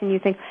like us, and you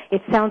think,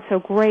 it sounds so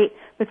great.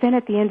 But then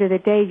at the end of the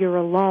day, you're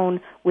alone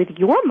with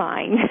your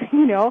mind,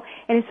 and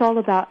it's all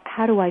about,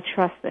 how do I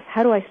trust this?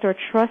 How do I start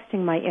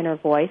trusting my inner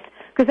voice?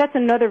 Because that's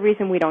another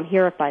reason we don't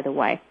hear it, by the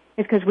way,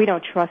 is because we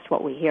don't trust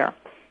what we hear.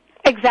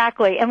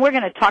 Exactly, and we're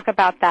going to talk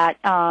about that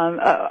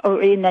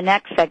in the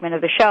next segment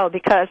of the show,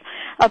 because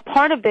a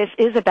part of this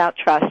is about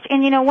trust.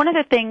 And, one of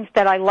the things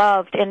that I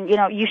loved, and,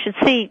 you should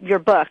see your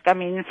book.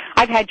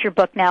 I've had your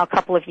book now a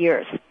couple of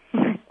years.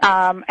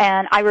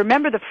 And I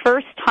remember the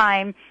first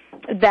time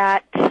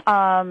that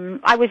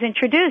I was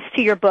introduced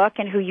to your book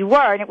and who you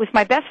were, and it was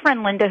my best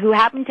friend Linda, who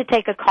happened to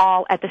take a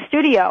call at the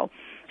studio.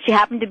 She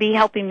happened to be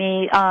helping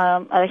me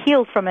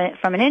heal from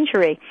an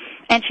injury.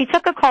 And she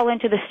took a call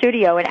into the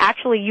studio, and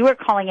actually you were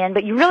calling in,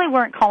 but you really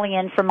weren't calling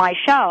in for my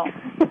show.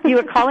 You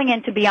were calling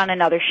in to be on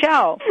another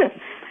show.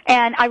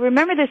 And I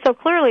remember this so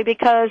clearly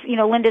because,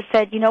 Linda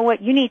said, you know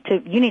what, you need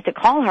to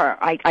call her.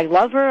 I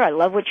love her. I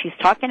love what she's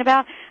talking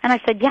about. And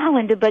I said, yeah,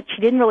 Linda, but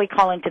she didn't really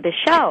call into the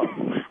show.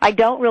 I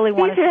don't really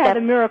want to These are how step.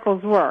 the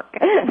miracles work.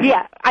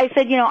 Yeah, I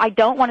said, I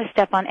don't want to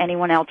step on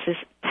anyone else's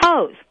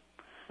toes.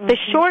 The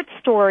short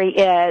story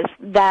is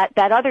that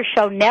other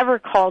show never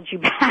called you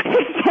back,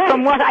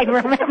 from what I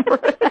remember.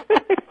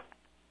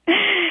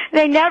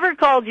 They never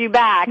called you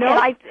back.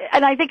 Nope.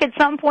 And I think at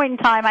some point in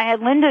time I had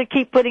Linda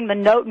keep putting the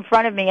note in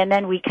front of me, and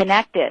then we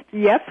connected.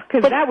 Yep,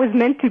 because that was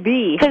meant to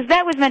be. Because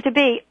that was meant to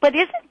be. But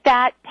isn't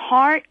that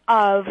part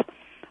of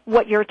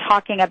what you're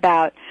talking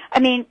about? I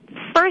mean,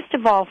 first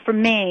of all, for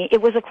me,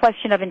 it was a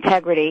question of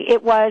integrity.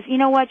 It was, you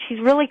know what, she's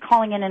really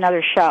calling in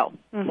another show.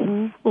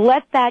 Mm-hmm.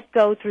 Let that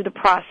go through the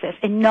process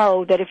and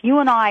know that if you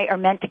and I are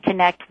meant to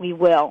connect, we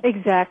will.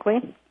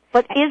 Exactly.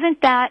 But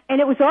isn't that...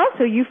 And it was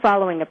also you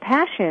following a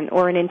passion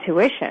or an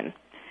intuition.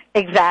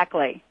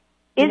 Exactly.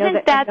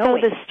 Isn't that though,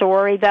 the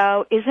story,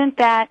 though? Isn't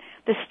that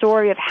the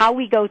story of how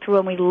we go through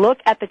and we look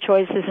at the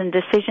choices and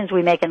decisions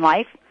we make in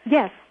life?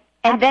 Yes.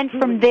 And then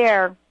from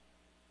there,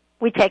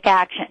 we take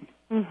action.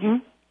 Mm-hmm.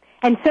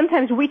 And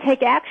sometimes we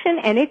take action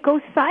and it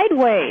goes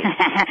sideways.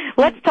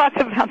 Let's talk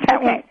about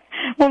that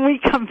when we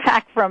come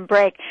back from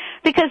break.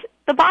 Because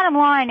the bottom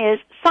line is,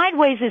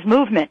 sideways is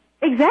movement.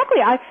 Exactly.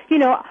 I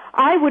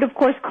would of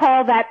course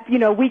call that,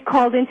 we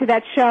called into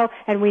that show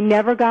and we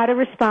never got a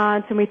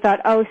response and we thought,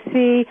 oh,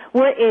 see,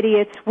 we're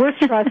idiots, we're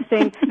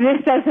trusting,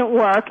 this doesn't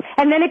work.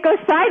 And then it goes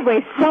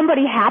sideways.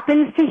 Somebody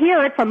happens to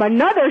hear it from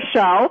another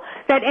show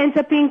that ends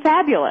up being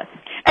fabulous.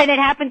 And it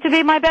happened to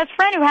be my best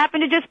friend who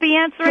happened to just be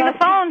answering the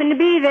phone and to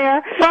be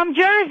there from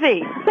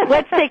Jersey.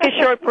 Let's take a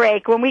short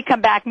break. When we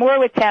come back, more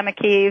with Tamma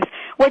Keeves.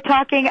 We're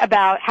talking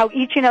about how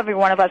each and every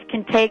one of us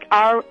can take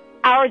our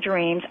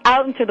dreams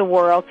out into the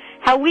world,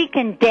 how we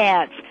can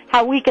dance,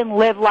 how we can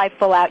live life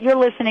full out. You're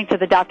listening to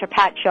the Dr.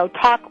 Pat Show,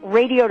 talk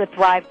radio to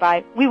thrive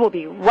by. We will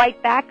be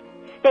right back.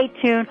 Stay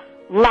tuned.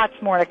 Lots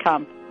more to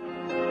come.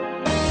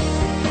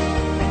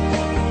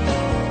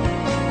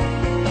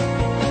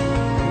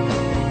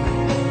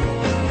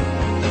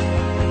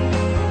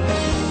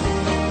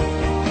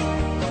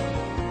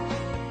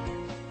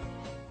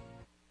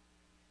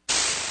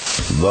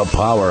 The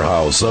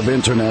powerhouse of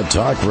Internet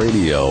Talk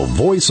Radio,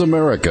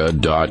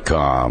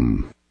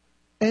 VoiceAmerica.com.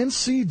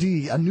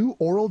 NCD, a new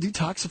oral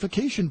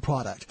detoxification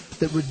product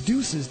that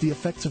reduces the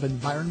effects of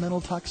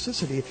environmental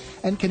toxicity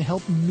and can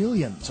help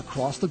millions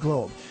across the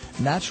globe.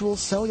 Natural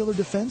Cellular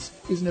Defense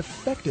is an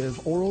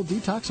effective oral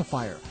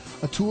detoxifier,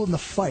 a tool in the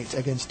fight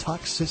against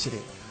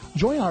toxicity.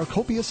 Join our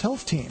Copious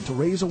Health team to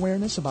raise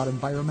awareness about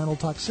environmental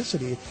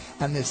toxicity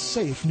and this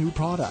safe new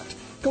product.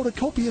 Go to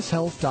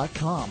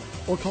copioushealth.com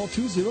or call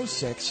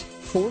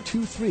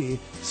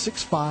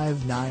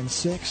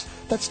 206-423-6596.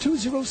 That's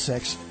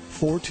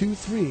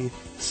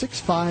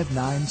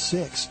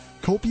 206-423-6596.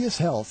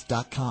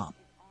 copioushealth.com.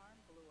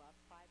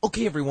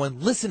 Okay, everyone,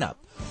 listen up.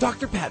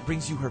 Dr. Pat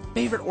brings you her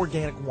favorite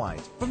organic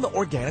wines from the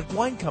Organic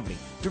Wine Company,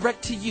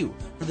 direct to you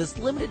for this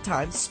limited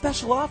time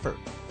special offer.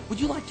 Would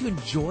you like to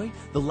enjoy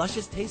the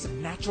luscious taste of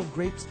natural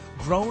grapes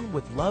grown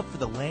with love for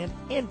the land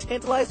and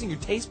tantalizing your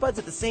taste buds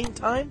at the same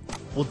time?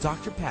 Well,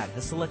 Dr. Pat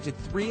has selected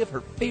 3 of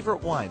her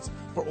favorite wines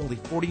for only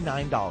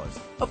 $49,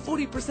 a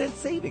 40%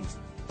 savings.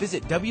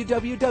 Visit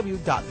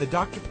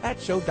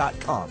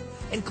www.thedrpatshow.com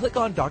and click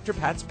on Dr.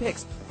 Pat's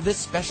Picks for this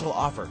special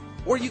offer.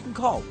 Or you can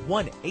call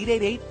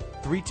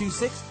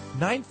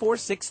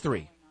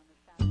 1-888-326-9463.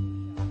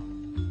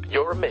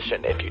 Your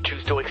mission, if you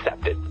choose to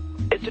accept it,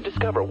 is to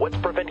discover what's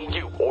preventing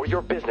you or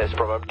your business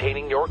from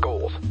obtaining your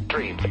goals,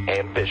 dreams,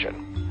 and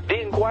vision. The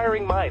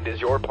Inquiring Mind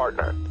is your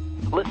partner.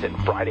 Listen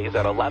Fridays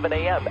at 11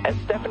 a.m. as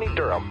Stephanie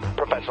Durham,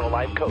 professional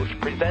life coach,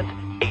 presents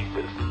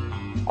ACES.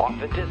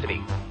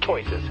 Authenticity,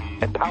 choices,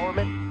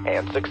 empowerment,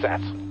 and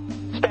success.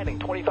 Spanning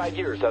 25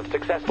 years of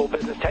successful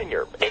business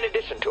tenure, in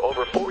addition to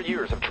over 4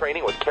 years of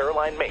training with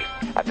Caroline Mace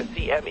at the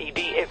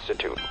CMED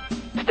Institute.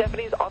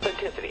 Stephanie's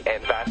authenticity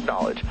and vast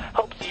knowledge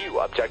helps you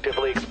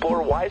objectively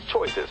explore wise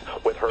choices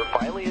with her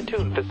finely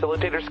attuned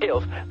facilitator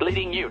skills,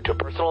 leading you to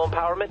personal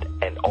empowerment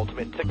and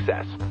ultimate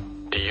success.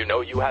 Do you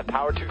know you have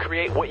power to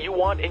create what you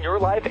want in your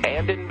life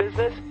and in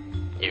business?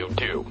 You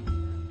do.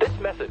 This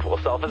message will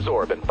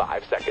self-absorb in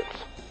 5 seconds.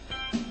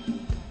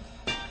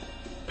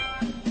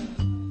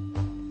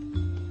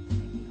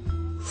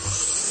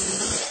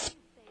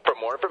 For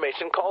more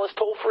information, call us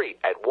toll-free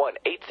at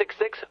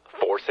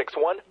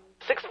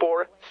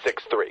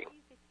 1-866-461-6463.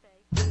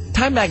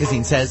 Time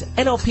Magazine says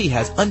NLP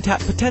has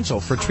untapped potential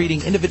for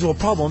treating individual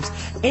problems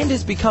and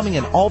is becoming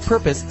an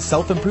all-purpose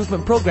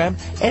self-improvement program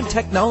and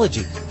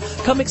technology.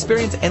 Come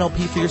experience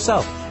NLP for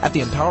yourself at the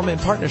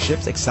Empowerment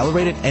Partnership's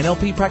Accelerated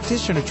NLP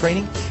Practitioner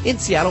Training in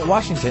Seattle,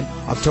 Washington,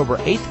 October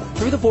 8th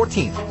through the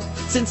 14th.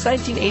 Since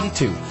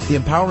 1982, the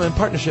Empowerment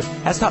Partnership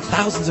has taught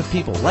thousands of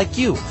people like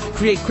you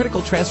create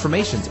critical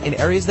transformations in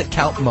areas that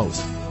count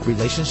most: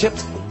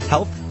 relationships,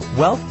 health,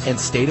 wealth, and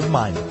state of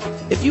mind.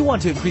 If you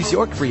want to increase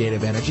your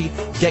creative energy,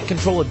 get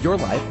control of your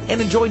life,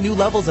 and enjoy new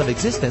levels of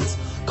existence,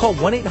 call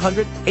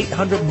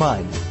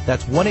 1-800-800-MIND.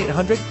 That's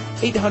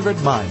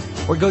 1-800-800-MIND.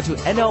 Or go to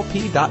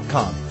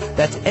NLP.com.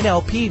 That's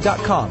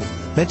NLP.com.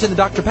 Mention the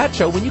Dr. Pat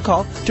Show when you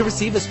call to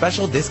receive a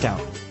special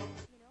discount.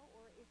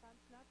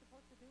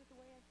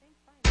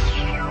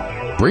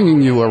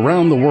 bringing you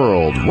around the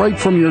world right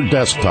from your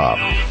desktop.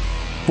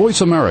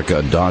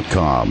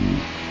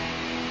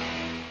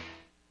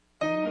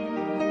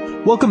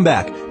 VoiceAmerica.com. Welcome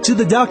back to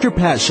the Dr.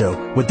 Pat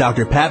Show with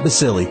Dr. Pat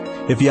Basili.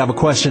 If you have a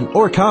question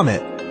or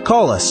comment,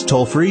 call us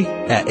toll-free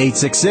at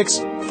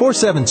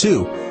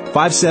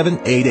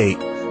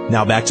 866-472-5788.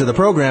 Now back to the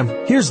program.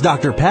 Here's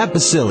Dr. Pat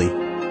Basili.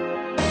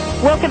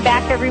 Welcome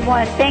back,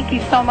 everyone. Thank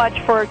you so much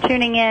for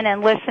tuning in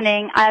and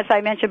listening. As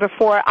I mentioned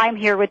before, I'm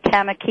here with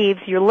Tama Keeves.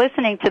 You're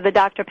listening to the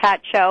Dr.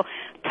 Pat Show,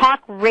 talk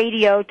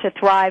radio to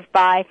thrive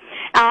by.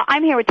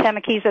 I'm here with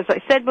Tama Keeves. As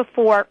I said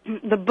before,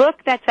 the book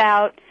that's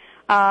out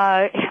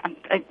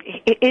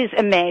it is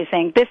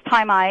amazing. This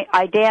time I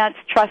dance,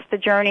 trust the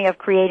journey of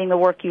creating the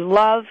work you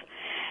love.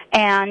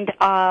 And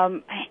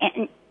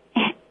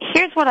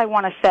here's what I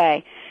want to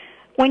say.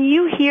 When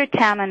you hear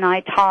Tam and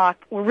I talk,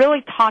 we're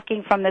really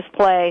talking from this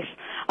place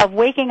of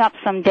waking up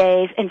some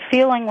days and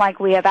feeling like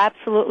we have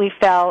absolutely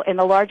fell in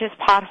the largest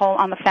pothole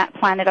on the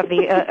planet of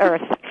the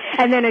Earth.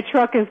 And then a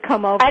truck has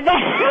come over. And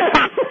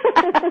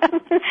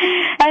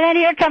then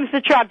here comes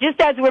the truck, just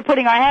as we're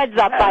putting our heads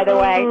up, by the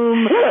way.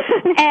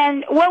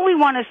 And what we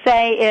want to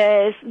say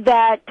is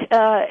that,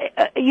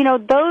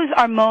 those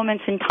are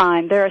moments in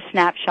time. There are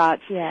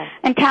snapshots. Yeah.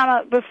 And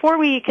Tama, before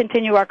we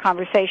continue our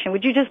conversation,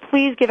 would you just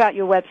please give out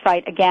your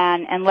website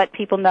again and let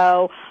people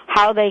know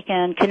how they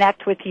can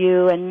connect with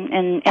you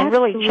and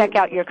really check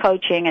out your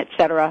coaching, et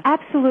cetera?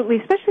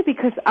 Absolutely, especially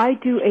because I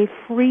do a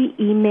free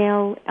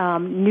email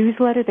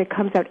newsletter that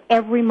comes out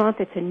every month.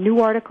 It's a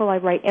new article I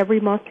write every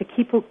month to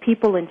keep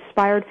people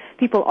inspired.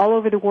 People all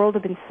over the world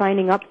have been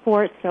signing up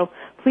for it, so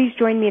please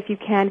join me if you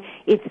can.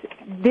 It's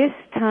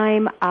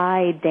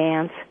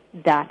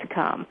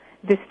thistimidance.com.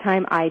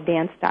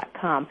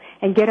 thistimidance.com.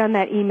 And get on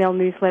that email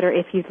newsletter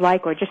if you'd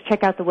like, or just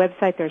check out the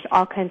website. There's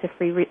all kinds of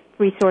free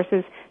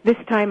resources,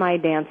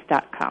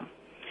 thistimidance.com.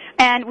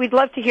 And we'd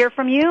love to hear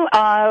from you.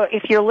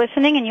 If you're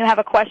listening and you have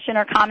a question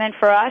or comment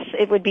for us,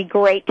 it would be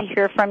great to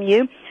hear from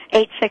you.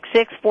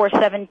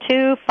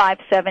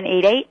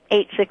 866-472-5788,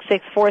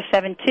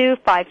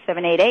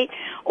 866-472-5788,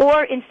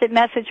 or instant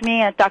message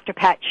me at Dr.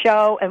 Pat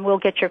Show, and we'll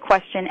get your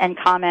question and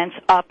comments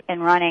up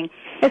and running.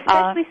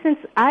 Especially since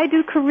I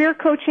do career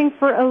coaching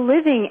for a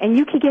living, and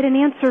you can get an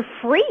answer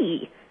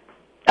free.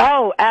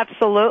 Oh,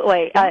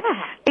 absolutely. Yeah.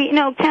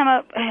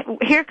 Tama,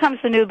 here comes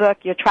the new book.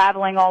 You're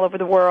traveling all over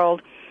the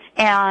world.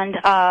 And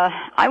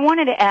I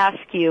wanted to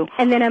ask you.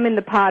 And then I'm in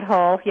the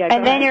pothole. Yeah.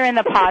 And then you're in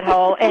the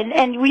pothole.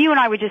 and you and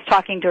I were just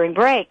talking during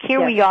break.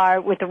 Here we are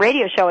with the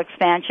radio show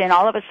expansion,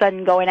 all of a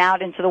sudden going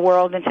out into the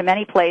world, into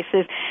many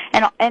places.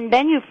 And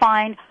then you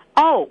find,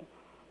 now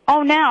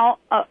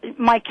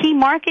my key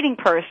marketing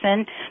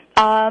person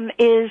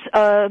is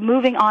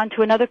moving on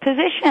to another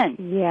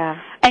position.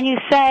 Yeah. And you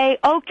say,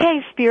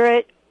 okay,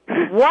 Spirit,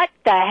 what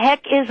the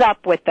heck is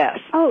up with this?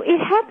 Oh, it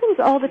happens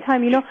all the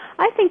time.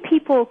 I think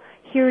people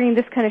hearing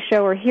this kind of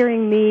show or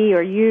hearing me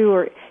or you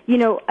or,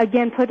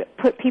 again,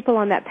 put people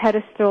on that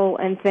pedestal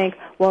and think,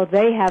 well,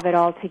 they have it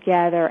all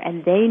together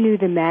and they knew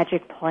the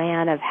magic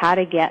plan of how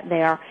to get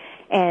there.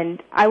 And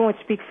I won't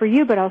speak for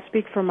you, but I'll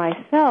speak for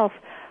myself.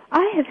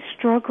 I have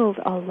struggled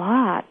a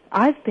lot.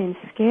 I've been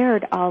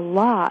scared a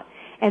lot.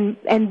 And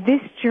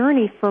this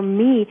journey for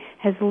me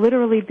has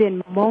literally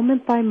been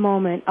moment by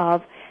moment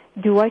of,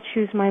 do I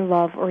choose my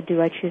love or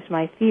do I choose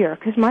my fear?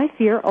 Because my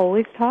fear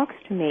always talks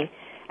to me.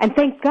 And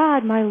thank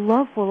God my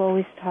love will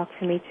always talk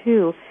to me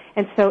too.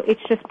 And so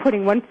it's just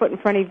putting one foot in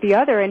front of the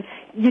other. And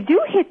you do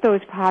hit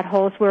those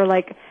potholes where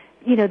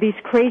these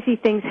crazy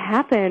things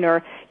happen,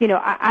 or,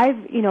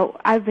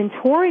 I've been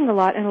touring a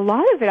lot, and a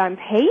lot of it I'm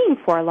paying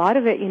for. A lot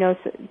of it,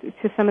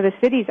 to some of the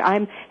cities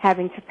I'm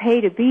having to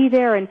pay to be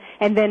there, and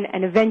then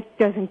an event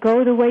doesn't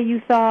go the way you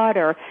thought,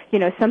 or,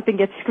 something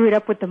gets screwed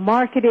up with the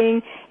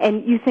marketing,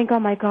 and you think, oh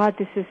my God,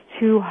 this is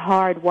too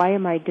hard. Why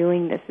am I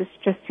doing this? It's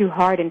just too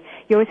hard. And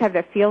you always have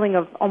that feeling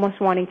of almost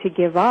wanting to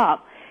give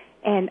up.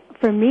 And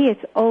for me,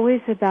 it's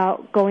always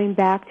about going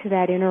back to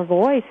that inner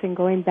voice and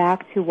going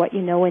back to what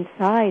you know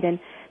inside. And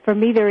for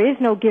me, there is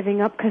no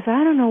giving up because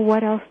I don't know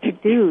what else to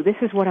do. This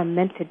is what I'm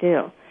meant to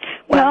do.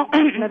 Well,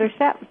 another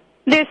step.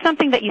 There's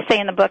something that you say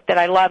in the book that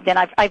I loved, and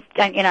I've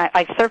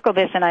circled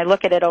this and I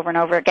look at it over and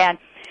over again.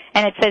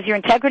 And it says, your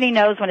integrity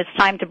knows when it's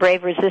time to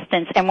brave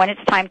resistance and when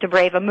it's time to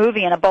brave a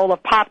movie and a bowl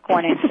of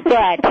popcorn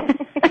instead.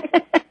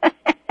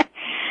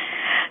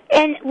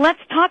 And let's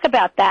talk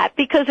about that,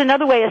 because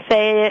another way to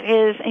say it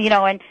is,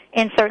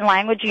 in certain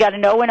language, you got to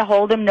know when to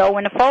hold them, know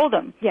when to fold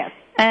them. Yes.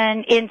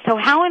 And so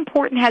how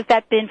important has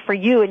that been for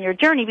you in your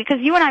journey? Because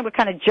you and I were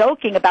kind of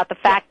joking about the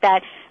fact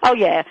that,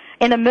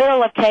 in the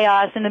middle of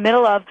chaos, in the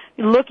middle of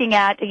looking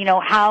at,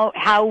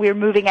 how we're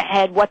moving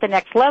ahead, what the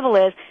next level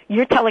is,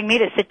 you're telling me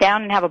to sit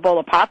down and have a bowl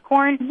of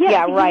popcorn?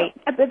 Yeah, right.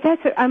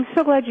 I'm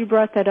so glad you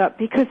brought that up,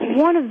 because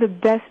one of the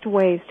best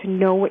ways to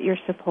know what you're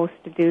supposed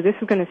to do, this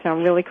is going to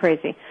sound really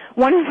crazy,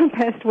 one of the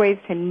best ways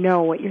to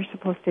know what you're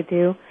supposed to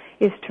do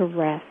is to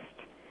rest.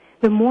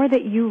 The more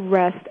that you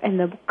rest and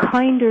the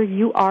kinder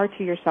you are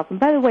to yourself.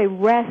 And by the way,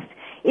 rest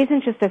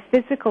isn't just a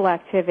physical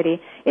activity.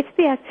 It's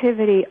the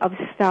activity of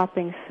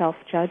stopping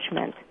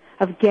self-judgment,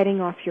 of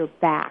getting off your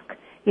back,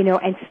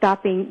 and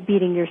stopping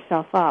beating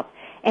yourself up.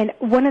 And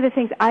one of the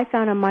things I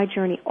found on my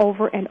journey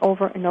over and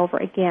over and over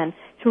again,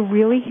 to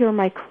really hear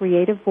my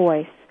creative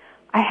voice,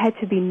 I had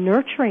to be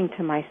nurturing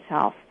to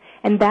myself.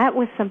 And that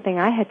was something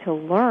I had to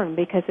learn,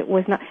 because it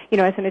was not,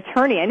 as an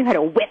attorney, I knew how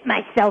to whip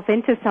myself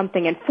into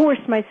something and force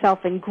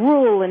myself and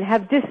gruel and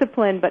have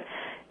discipline. But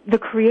the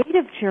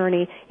creative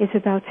journey is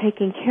about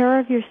taking care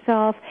of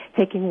yourself,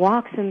 taking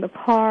walks in the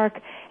park.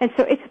 And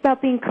so it's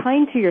about being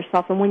kind to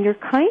yourself. And when you're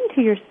kind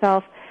to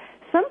yourself,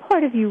 some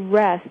part of you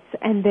rests,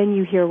 and then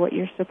you hear what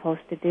you're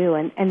supposed to do.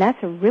 And that's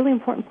a really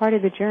important part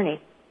of the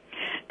journey.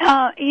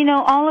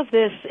 All of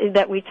this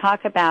that we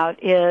talk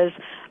about is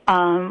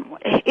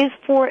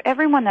for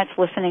everyone that's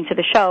listening to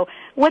the show,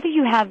 whether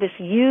you have this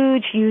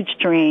huge, huge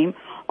dream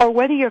or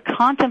whether you're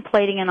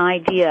contemplating an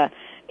idea.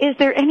 Is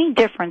there any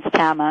difference,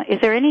 Tama? Is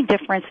there any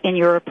difference in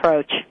your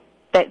approach,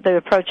 the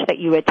approach that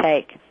you would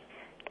take?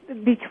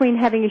 Between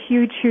having a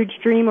huge, huge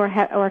dream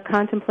or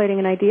contemplating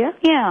an idea?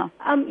 Yeah.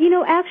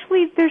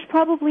 Actually, there's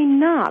probably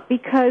not,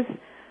 because,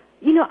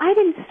 I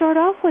didn't start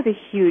off with a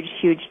huge,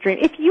 huge dream.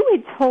 If you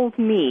had told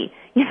me,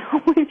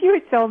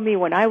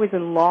 when I was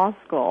in law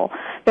school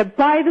that,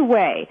 by the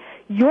way,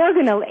 you're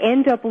going to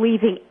end up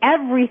leaving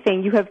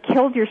everything you have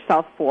killed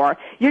yourself for,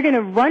 you're going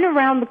to run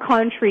around the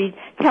country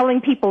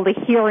telling people to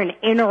hear an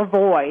inner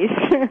voice,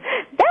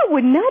 that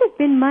would not have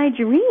been my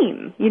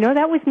dream.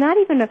 That was not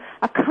even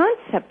a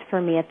concept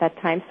for me at that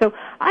time. So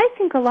I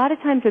think a lot of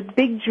times a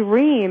big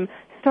dream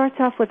starts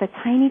off with a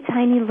tiny,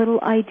 tiny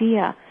little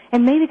idea.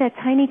 And maybe that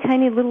tiny,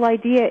 tiny little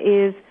idea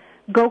is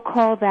go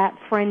call that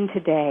friend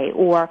today,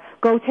 or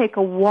go take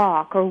a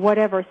walk, or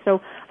whatever.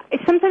 So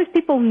sometimes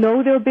people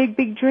know their big,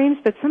 big dreams,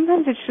 but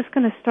sometimes it's just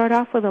going to start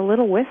off with a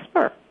little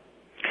whisper.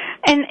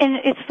 And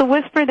it's the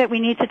whisper that we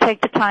need to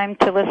take the time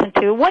to listen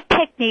to. What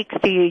techniques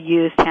do you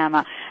use,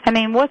 Tama? I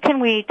mean, what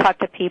can we talk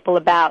to people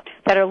about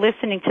that are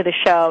listening to the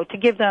show to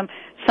give them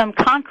some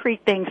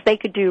concrete things they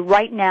could do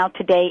right now,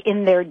 today,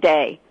 in their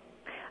day?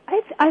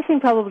 I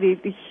think probably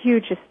the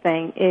hugest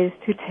thing is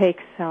to take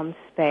some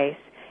space.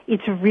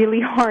 It's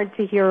really hard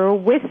to hear a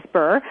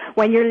whisper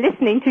when you're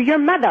listening to your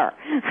mother,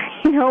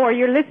 or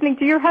you're listening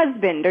to your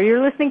husband, or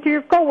you're listening to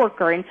your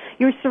coworker, and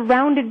you're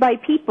surrounded by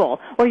people,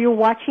 or you're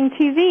watching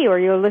TV, or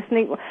you're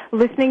listening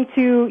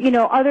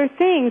to, other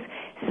things.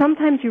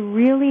 Sometimes you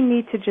really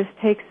need to just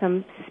take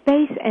some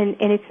space, and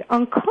it's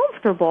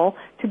uncomfortable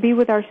to be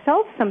with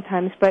ourselves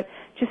sometimes, but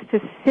just to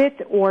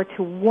sit or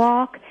to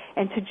walk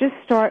and to just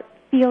start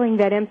feeling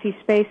that empty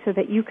space so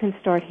that you can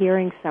start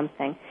hearing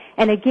something.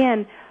 And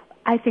again,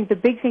 I think the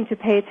big thing to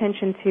pay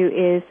attention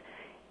to is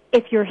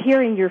if you're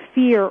hearing your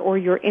fear or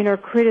your inner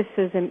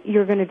criticism,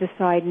 you're going to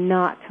decide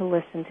not to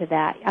listen to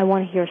that. I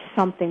want to hear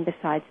something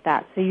besides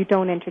that, so you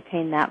don't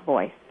entertain that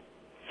voice.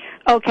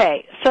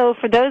 Okay, so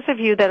for those of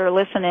you that are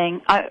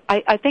listening,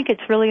 I think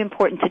it's really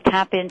important to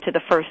tap into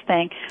the first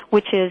thing,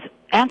 which is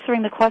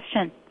answering the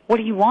question, what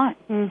do you want?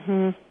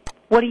 Mm-hmm.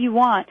 What do you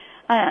want?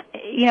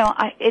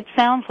 It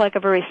sounds like a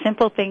very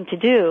simple thing to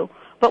do,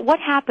 but what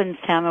happens,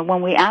 Tama,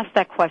 when we ask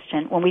that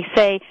question, when we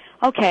say,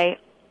 okay,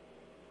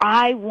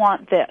 I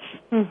want this?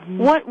 Mm-hmm.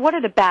 What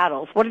are the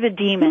battles? What are the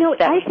demons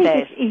that we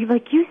face? I think,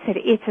 like you said,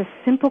 it's a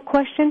simple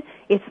question.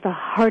 It's the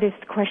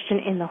hardest question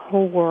in the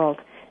whole world,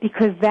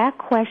 because that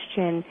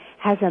question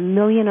has a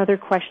million other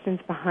questions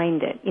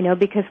behind it,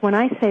 because when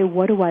I say,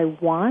 what do I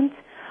want?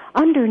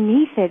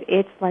 Underneath it,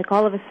 it's like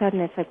all of a sudden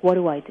it's like, what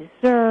do I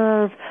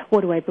deserve?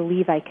 What do I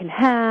believe I can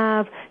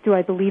have? Do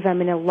I believe I'm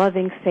in a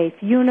loving, safe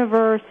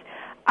universe?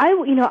 I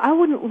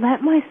wouldn't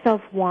let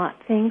myself want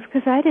things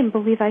because I didn't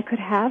believe I could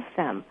have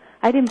them.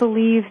 I didn't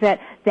believe that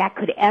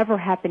could ever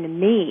happen to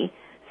me.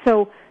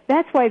 So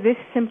that's why this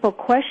simple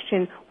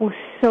question will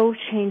so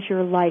change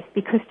your life,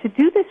 because to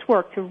do this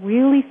work, to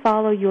really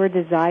follow your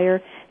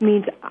desire,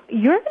 means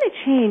you're going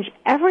to change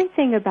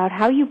everything about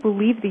how you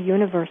believe the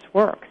universe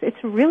works. It's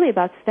really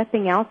about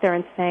stepping out there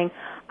and saying,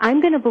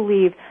 I'm going to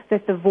believe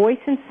that the voice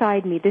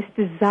inside me, this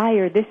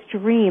desire, this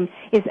dream,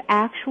 is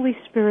actually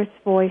Spirit's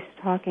voice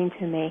talking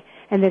to me,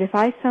 and that if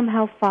I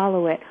somehow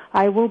follow it,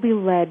 I will be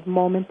led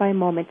moment by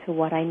moment to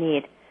what I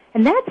need.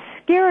 And that's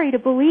scary to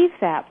believe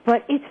that,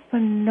 but it's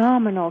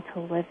phenomenal to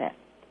live it.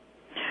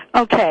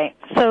 Okay,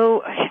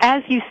 so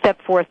as you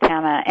step forth,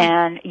 Tama,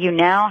 and you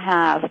now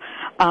have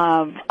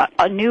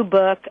a new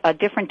book, a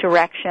different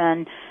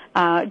direction,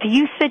 do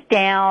you sit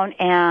down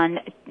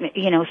and,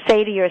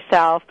 say to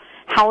yourself,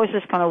 how is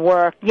this going to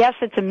work? Yes,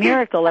 it's a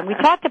miracle, and we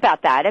talked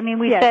about that. I mean,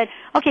 we said,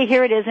 okay,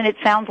 here it is, and it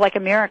sounds like a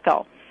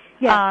miracle.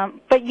 Yeah.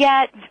 But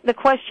yet, the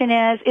question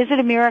is it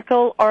a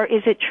miracle, or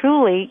is it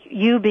truly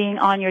you being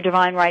on your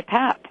divine right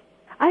path?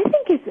 I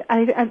think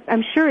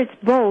I'm sure it's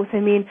both.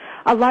 I mean,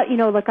 a lot,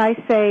 like I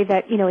say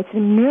that, it's a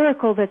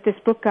miracle that this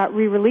book got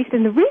re-released.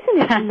 And the reason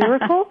it's a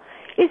miracle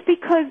is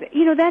because,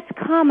 that's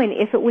common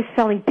if it was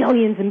selling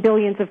billions and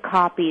billions of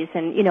copies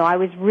and, I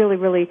was really,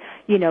 really,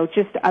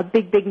 just a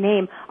big, big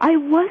name. I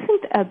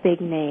wasn't a big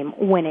name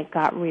when it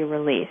got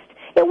re-released.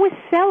 It was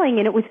selling,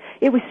 and it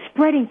was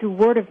spreading through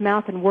word of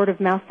mouth,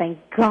 thank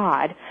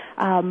God.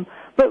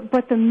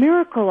 But the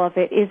miracle of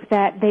it is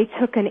that they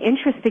took an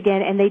interest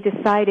again and they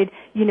decided,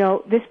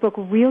 this book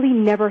really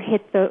never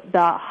hit the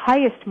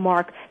highest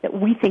mark that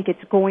we think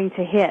it's going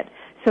to hit.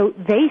 So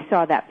they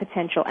saw that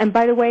potential. And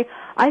by the way,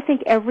 I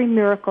think every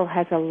miracle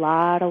has a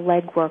lot of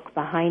legwork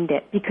behind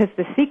it, because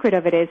the secret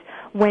of it is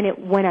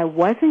when I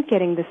wasn't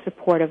getting the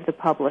support of the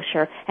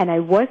publisher and I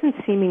wasn't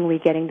seemingly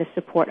getting the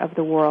support of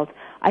the world,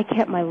 I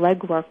kept my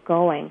legwork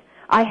going.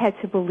 I had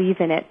to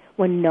believe in it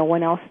when no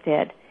one else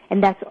did.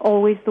 And that's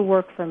always the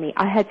work for me.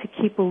 I had to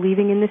keep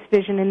believing in this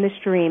vision and this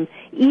dream,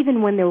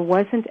 even when there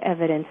wasn't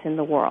evidence in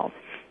the world.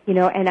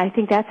 And I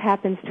think that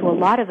happens to a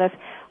lot of us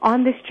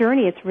on this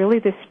journey. It's really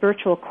this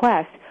spiritual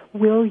quest.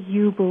 Will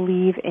you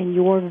believe in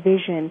your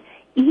vision,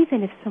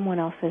 even if someone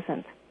else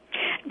isn't?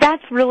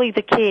 That's really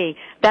the key.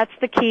 That's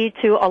the key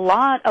to a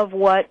lot of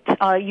what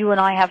you and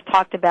I have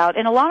talked about,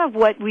 and a lot of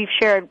what we've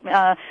shared,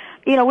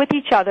 with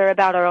each other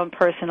about our own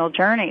personal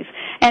journeys.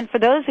 And for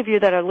those of you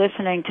that are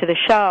listening to the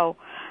show,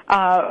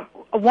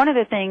 one of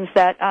the things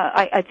that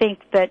I think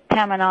that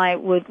Tam and I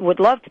would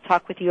love to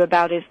talk with you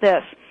about is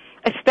this,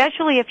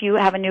 especially if you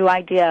have a new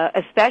idea,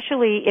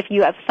 especially if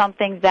you have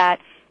something that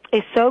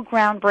is so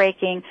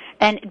groundbreaking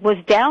and was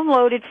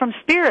downloaded from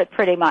Spirit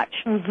pretty much.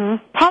 Mm-hmm.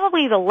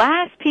 Probably the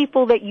last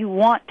people that you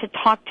want to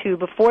talk to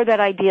before that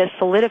idea is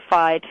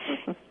solidified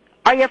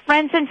are your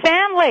friends and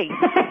family.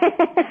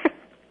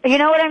 You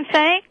know what I'm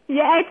saying?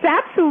 Yeah, it's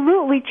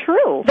absolutely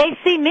true. They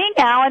see me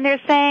now and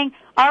they're saying,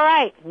 all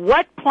right,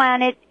 what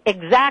planet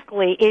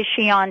exactly is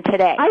she on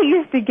today? I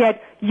used to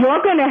get,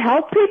 you're going to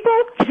help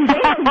people? They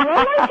don't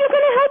realize you're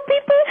going to help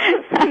people?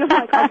 And I'm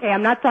like, okay,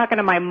 I'm not talking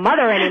to my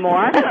mother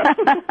anymore.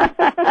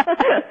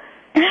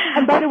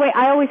 And by the way,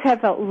 I always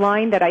have a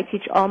line that I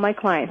teach all my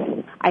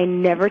clients. I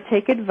never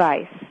take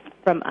advice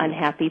from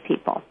unhappy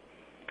people.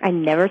 I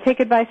never take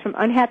advice from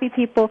unhappy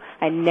people.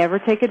 I never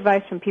take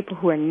advice from people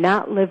who are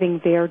not living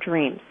their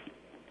dreams.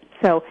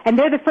 So, and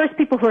they're the first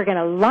people who are going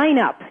to line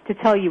up to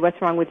tell you what's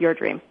wrong with your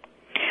dream.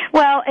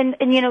 Well, and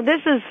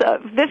this is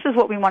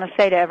what we want to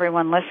say to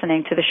everyone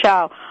listening to the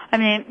show. I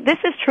mean, this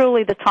is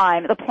truly the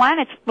time. The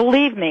planets,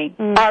 believe me,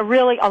 are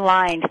really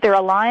aligned. They're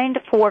aligned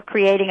for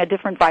creating a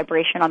different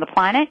vibration on the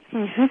planet.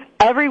 Mm-hmm.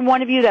 Every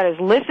one of you that is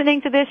listening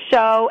to this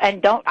show,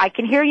 and I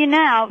can hear you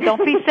now.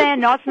 Don't be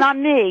saying, no, it's not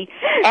me.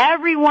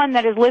 Everyone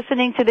that is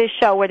listening to this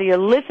show, whether you're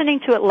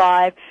listening to it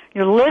live,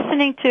 you're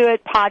listening to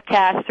it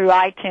podcast through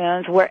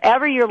iTunes,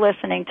 wherever you're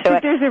listening to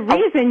it. There's a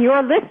reason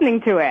you're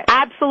listening to it.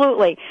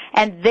 Absolutely.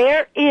 And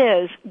there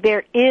is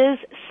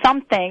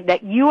something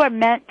that you are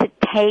meant to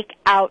take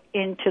out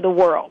into the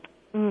world.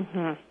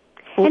 Mm-hmm.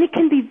 And it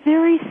can be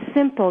very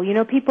simple.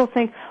 People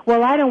think,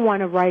 well, I don't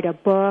want to write a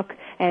book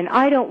and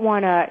I don't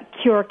want to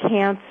cure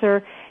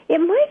cancer. It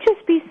might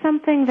just be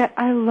something that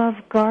I love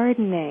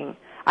gardening.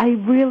 I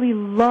really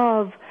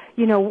love,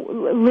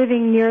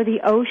 living near the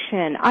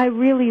ocean. I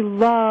really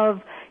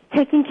love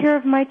taking care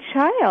of my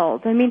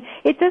child. I mean,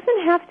 it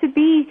doesn't have to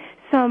be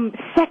some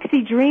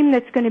sexy dream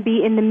that's going to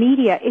be in the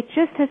media. It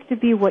just has to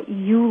be what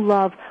you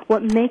love,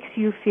 what makes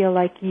you feel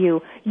like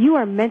you. You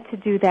are meant to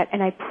do that,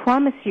 and I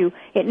promise you,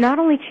 it not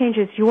only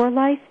changes your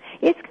life,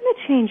 it's going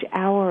to change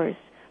ours.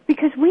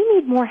 Because we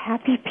need more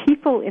happy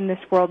people in this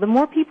world. The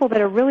more people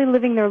that are really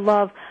living their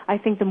love, I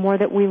think the more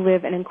that we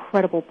live an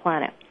incredible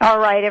planet. All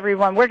right,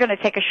 everyone, we're going to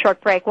take a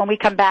short break. When we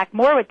come back,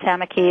 more with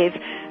Tama Keys,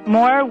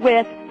 more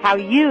with how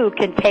you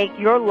can take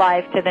your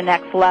life to the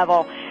next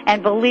level.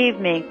 And believe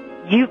me,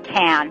 you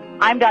can.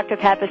 I'm Dr.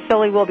 Pat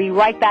Basile. We'll be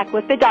right back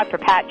with the Dr.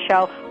 Pat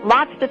Show.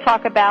 Lots to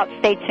talk about.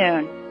 Stay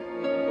tuned.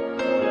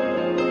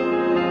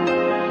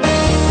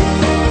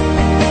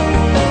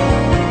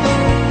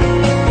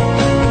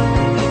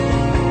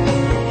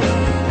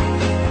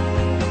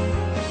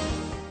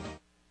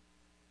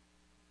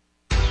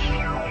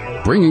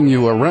 Bringing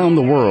you around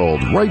the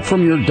world right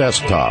from your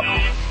desktop.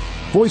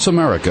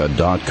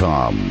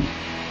 VoiceAmerica.com.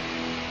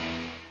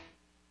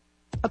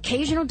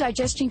 Occasional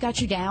digestion got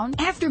you down?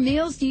 After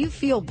meals, do you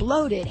feel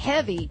bloated,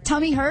 heavy,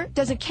 tummy hurt?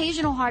 Does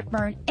occasional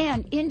heartburn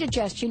and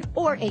indigestion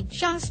or a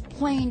just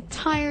plain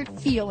tired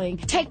feeling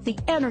take the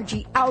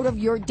energy out of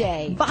your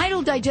day?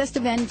 Vital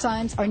digestive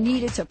enzymes are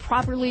needed to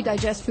properly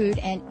digest food,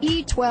 and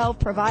E12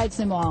 provides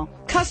them all.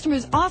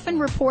 Customers often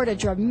report a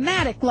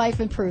dramatic life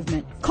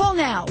improvement. Call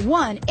now,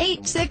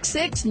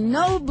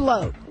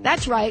 1-866-NO-BLOAT.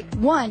 That's right,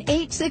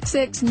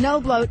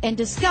 1-866-NO-BLOAT, and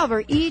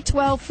discover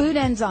E12 food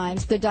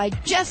enzymes, the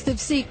digestive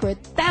secret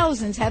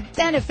thousands have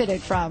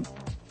benefited from.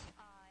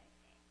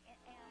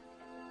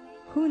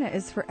 HUNA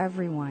is for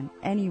everyone,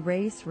 any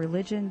race,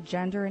 religion,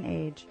 gender, and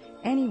age.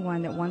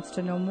 Anyone that wants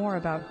to know more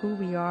about who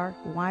we are,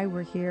 why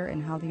we're here,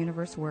 and how the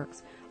universe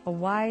works. A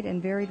wide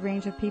and varied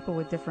range of people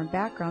with different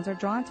backgrounds are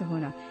drawn to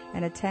HUNA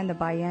and attend the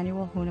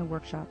biannual HUNA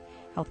workshop.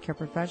 Healthcare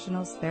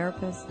professionals,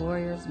 therapists,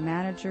 lawyers,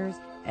 managers,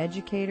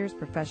 educators,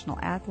 professional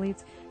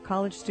athletes,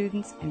 college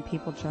students, and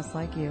people just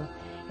like you.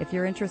 If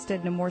you're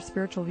interested in a more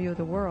spiritual view of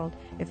the world,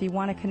 if you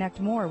want to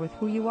connect more with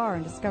who you are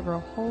and discover a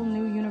whole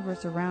new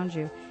universe around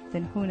you,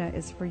 then HUNA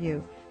is for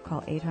you.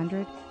 Call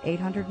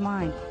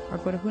 800-800-MIND or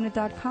go to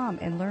Huna.com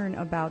and learn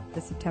about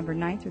the September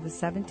 9th through the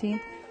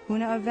 17th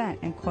Huna event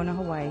in Kona,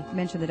 Hawaii.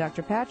 Mention the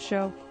Dr. Pat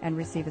Show and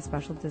receive a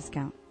special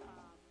discount.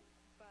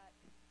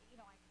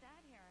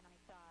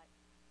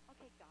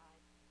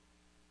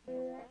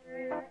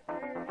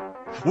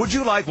 Would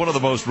you like one of the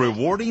most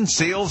rewarding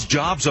sales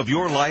jobs of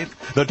your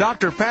life? The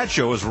Dr. Pat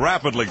Show has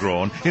rapidly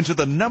grown into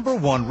the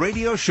 #1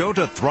 radio show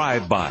to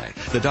thrive by.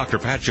 The Dr.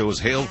 Pat Show is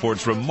hailed for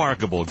its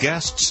remarkable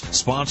guests,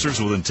 sponsors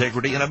with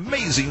integrity, and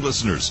amazing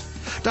listeners.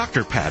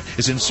 Dr. Pat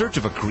is in search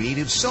of a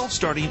creative,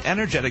 self-starting,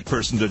 energetic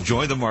person to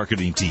join the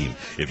marketing team.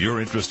 If you're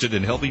interested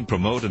in helping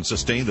promote and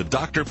sustain the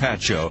Dr. Pat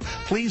Show,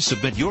 please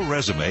submit your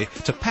resume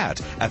to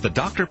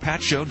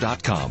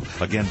pat@thedrpatshow.com.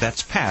 Again,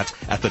 that's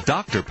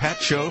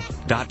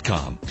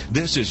pat@thedrpatshow.com.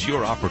 This is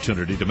your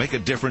opportunity to make a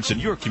difference in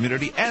your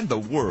community and the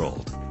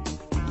world.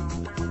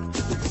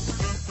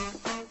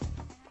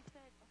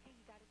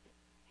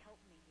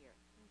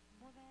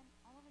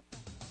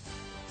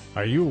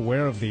 Are you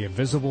aware of the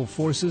invisible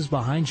forces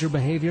behind your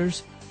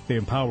behaviors? The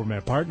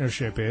Empowerment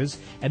Partnership is,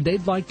 and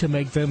they'd like to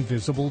make them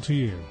visible to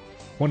you.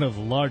 One of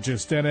the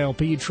largest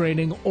NLP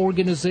training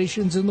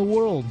organizations in the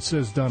world,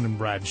 says Dun &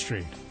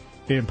 Bradstreet.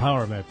 The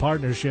Empowerment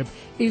Partnership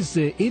is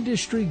the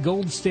industry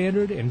gold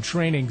standard in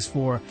trainings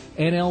for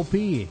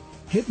NLP,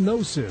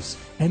 hypnosis,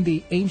 and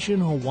the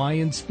ancient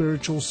Hawaiian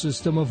spiritual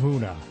system of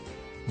Huna.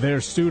 Their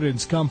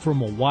students come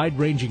from a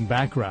wide-ranging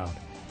background: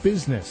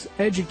 business,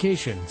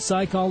 education,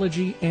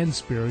 psychology, and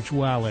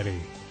spirituality.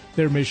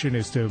 Their mission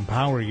is to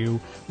empower you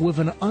with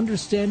an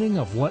understanding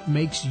of what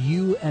makes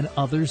you and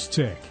others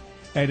tick,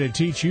 and to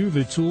teach you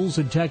the tools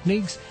and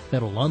techniques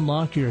that will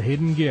unlock your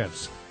hidden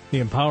gifts.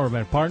 The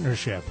Empowerment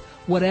Partnership.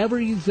 Whatever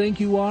you think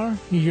you are,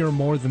 you're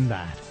more than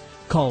that.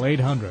 Call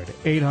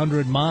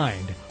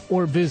 800-800-MIND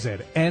or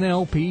visit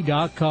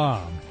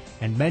NLP.com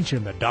and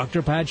mention the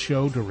Dr. Pat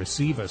Show to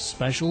receive a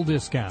special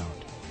discount.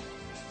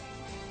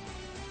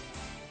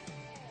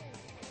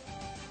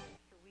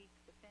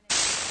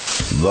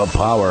 The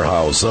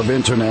powerhouse of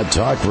Internet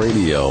Talk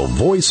Radio,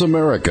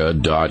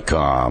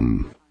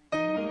 VoiceAmerica.com.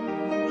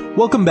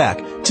 Welcome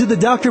back to the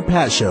Dr.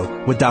 Pat Show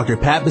with Dr.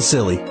 Pat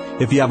Basili.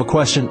 If you have a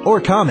question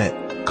or comment,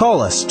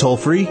 call us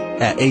toll-free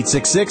at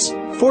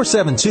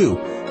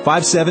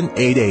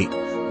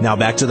 866-472-5788. Now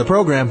back to the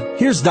program.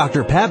 Here's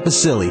Dr. Pat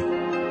Basili.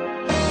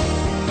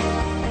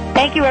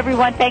 Thank you,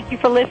 everyone. Thank you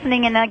for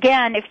listening. And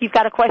again, if you've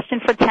got a question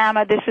for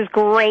Tama, this is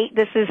great.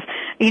 This is,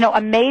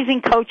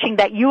 amazing coaching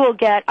that you will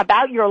get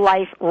about your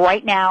life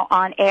right now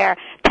on air.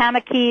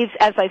 Tama Keeves,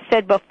 as I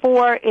said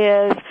before,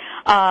 is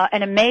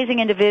an amazing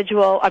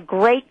individual, a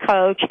great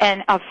coach,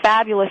 and a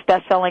fabulous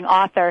best-selling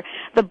author.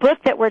 The book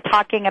that we're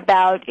talking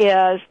about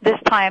is This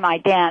Time I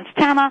Dance.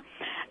 Tama,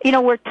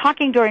 we're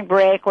talking during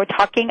break, we're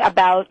talking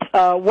about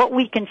what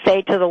we can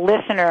say to the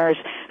listeners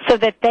so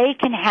that they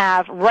can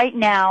have right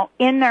now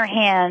in their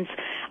hands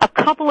a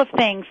couple of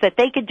things that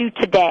they could do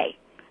today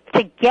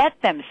to get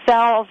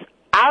themselves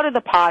out of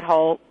the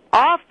pothole,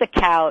 off the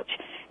couch,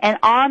 and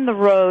on the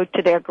road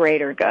to their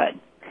greater good.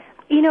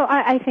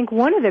 I think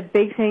one of the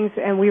big things,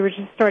 and we were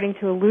just starting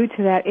to allude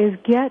to that, is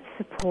get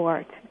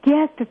support.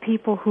 Get the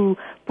people who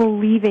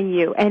believe in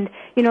you. And,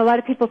 a lot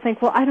of people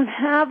think, well, I don't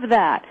have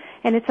that.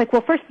 And it's like,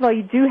 well, first of all,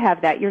 you do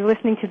have that. You're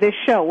listening to this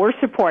show. We're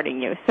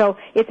supporting you. So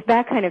it's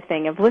that kind of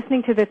thing of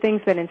listening to the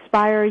things that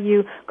inspire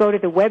you, go to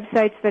the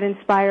websites that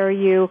inspire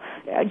you,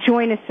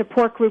 join a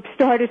support group,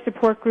 start a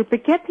support group,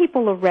 but get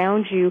people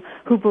around you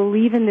who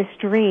believe in this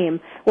dream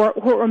or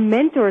who are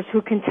mentors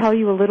who can tell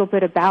you a little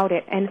bit about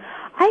it. And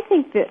I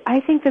think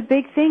the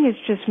big thing is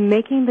just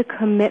making the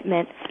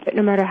commitment that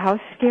no matter how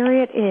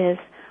scary it is,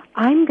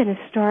 I'm going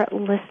to start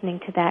listening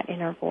to that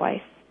inner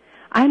voice.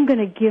 I'm going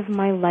to give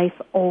my life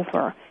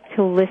over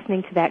to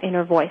listening to that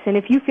inner voice. And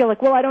if you feel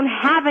like, well, I don't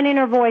have an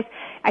inner voice,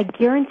 I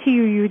guarantee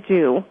you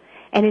do.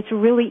 And it's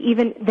really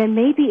then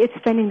maybe it's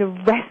spending the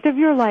rest of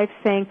your life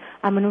saying,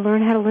 I'm going to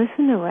learn how to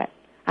listen to it.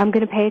 I'm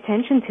going to pay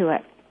attention to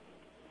it.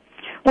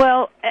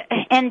 Well,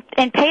 and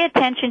pay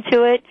attention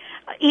to it,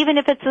 even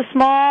if it's a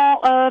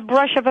small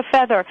brush of a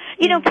feather.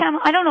 Pam,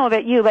 I don't know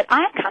about you, but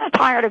I'm kind of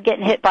tired of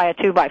getting hit by a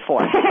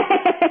 2x4.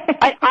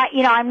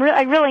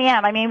 I really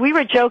am. I mean, we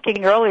were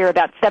joking earlier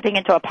about stepping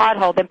into a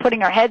pothole, then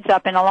putting our heads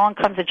up, and along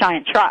comes a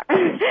giant truck.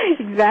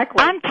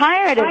 Exactly. I'm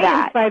tired of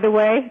that. By the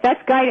way,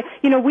 that's guidance.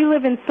 We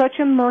live in such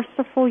a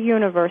merciful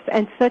universe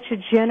and such a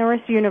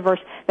generous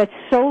universe that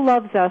so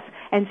loves us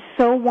and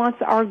so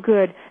wants our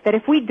good that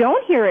if we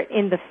don't hear it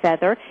in the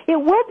feather, it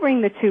will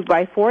bring the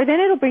 2x4, then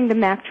it'll bring the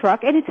Mack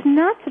truck, and it's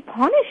not to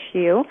punish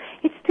you,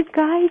 it's to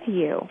guide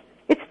you.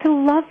 It's to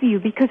love you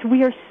because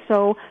we are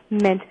so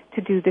meant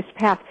to do this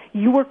path.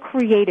 You were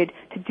created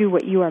to do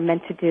what you are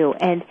meant to do,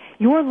 and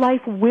your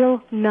life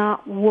will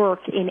not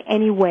work in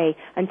any way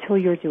until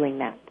you're doing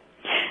that.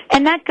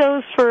 And that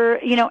goes for,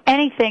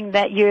 anything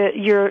that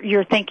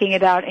you're thinking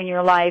about in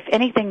your life,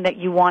 anything that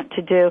you want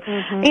to do.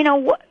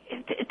 Mm-hmm.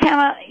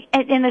 Tama,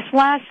 in this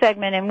last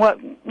segment and what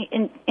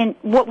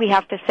we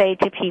have to say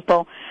to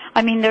people,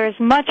 I mean, there is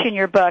much in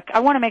your book. I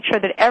want to make sure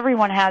that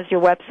everyone has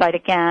your website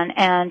again,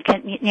 and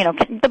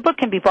the book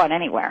can be bought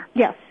anywhere.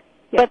 Yes.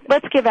 But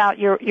let's give out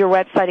your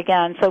website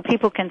again so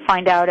people can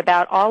find out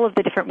about all of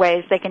the different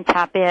ways they can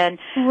tap in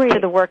to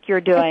the work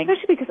you're doing.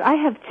 Especially because I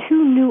have 2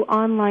 new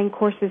online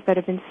courses that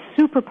have been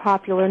super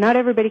popular. Not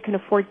everybody can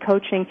afford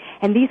coaching,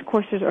 and these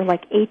courses are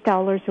like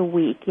 $8 a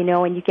week,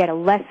 and you get a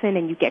lesson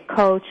and you get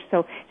coached,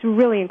 so it's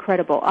really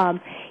incredible.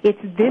 It's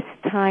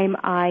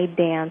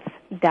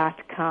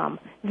thistimidance.com.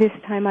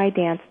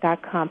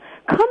 thistimidance.com.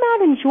 Come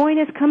out and join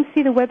us. Come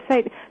see the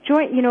website.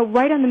 Join,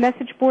 right on the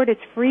message board.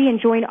 It's free,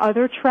 and join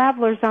other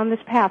travelers on this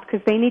path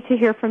because they need to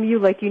hear from you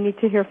like you need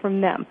to hear from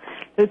them.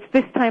 So it's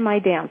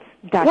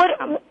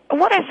thistimidance.com.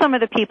 What are some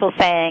of the people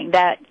saying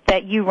that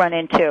you run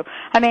into?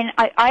 I mean,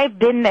 I've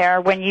been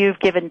there when you've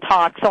given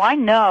talks, so I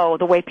know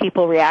the way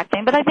people are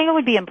reacting, but I think it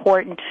would be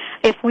important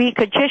if we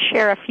could just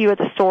share a few of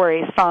the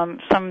stories from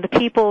some of the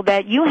people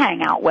that you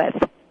hang out with.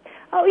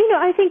 Oh,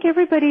 I think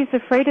everybody's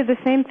afraid of the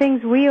same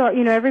things we are.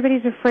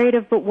 Everybody's afraid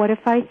of, but what if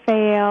I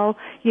fail?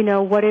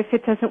 What if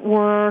it doesn't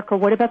work? Or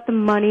what about the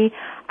money?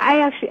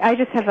 I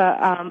just have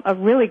a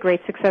really great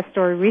success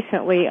story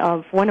recently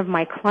of one of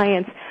my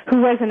clients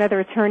who was another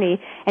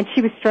attorney, and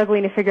she was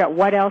struggling to figure out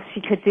what else she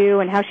could do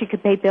and how she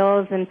could pay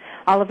bills and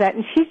all of that.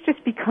 And she's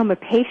just become a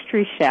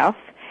pastry chef.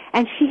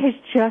 And she has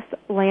just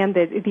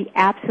landed the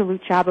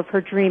absolute job of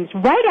her dreams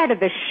right out of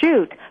the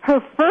chute.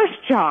 Her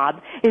first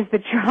job is the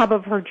job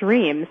of her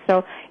dreams.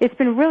 So it's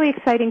been really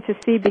exciting to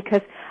see because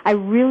I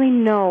really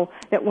know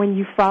that when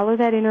you follow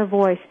that inner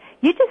voice,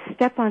 you just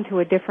step onto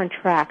a different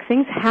track.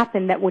 Things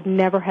happen that would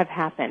never have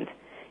happened.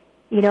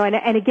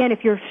 And again,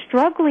 if you're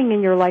struggling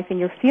in your life and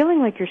you're feeling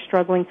like you're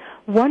struggling,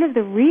 one of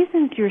the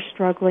reasons you're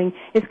struggling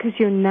is because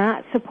you're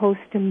not supposed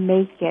to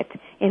make it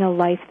in a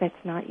life that's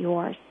not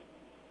yours.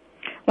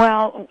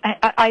 Well,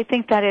 I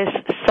think that is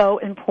so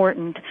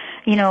important.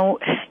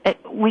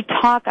 We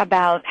talk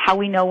about how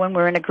we know when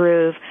we're in a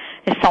groove.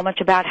 It's so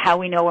much about how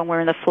we know when we're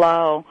in the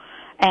flow.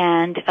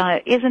 And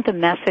isn't the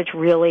message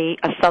really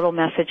a subtle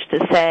message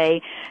to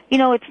say,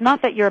 it's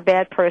not that you're a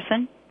bad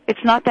person.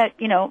 It's not that,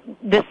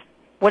 this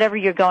whatever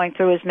you're going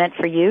through is meant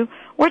for you.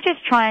 We're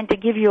just trying to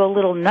give you a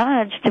little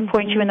nudge to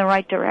point you in the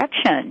right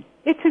direction.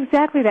 It's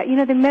exactly that.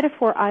 The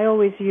metaphor I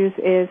always use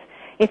is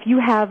if you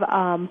have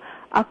a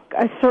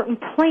certain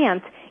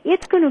plant,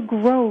 it's going to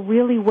grow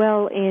really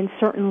well in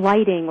certain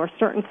lighting or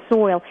certain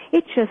soil.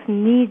 It just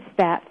needs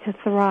that to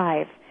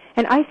thrive.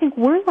 And I think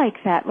we're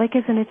like that. Like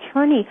as an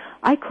attorney,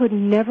 I could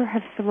never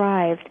have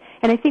thrived.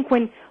 And I think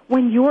when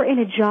you're in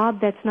a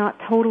job that's not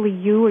totally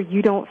you or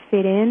you don't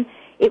fit in,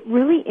 it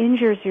really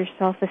injures your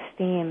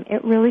self-esteem.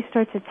 It really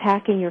starts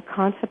attacking your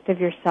concept of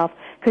yourself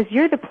because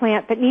you're the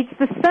plant that needs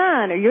the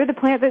sun or you're the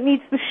plant that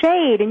needs the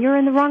shade and you're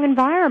in the wrong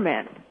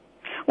environment.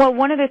 Well,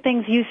 one of the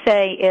things you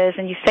say is,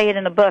 and you say it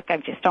in the book, I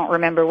just don't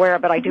remember where,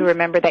 but I do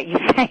remember that you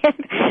say it.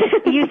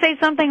 You say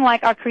something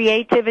like, our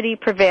creativity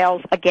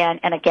prevails again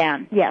and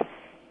again. Yes.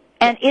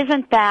 And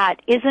isn't that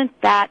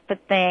the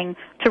thing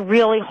to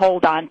really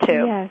hold on to?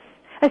 Yes.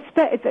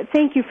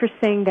 Thank you for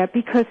saying that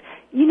because,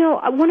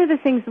 one of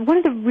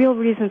the real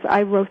reasons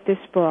I wrote this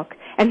book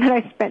and that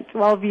I spent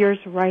 12 years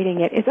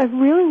writing it is I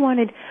really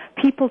wanted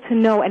people to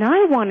know, and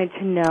I wanted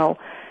to know,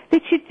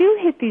 that you do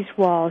hit these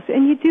walls,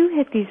 and you do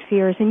hit these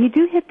fears, and you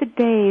do hit the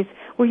days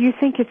where you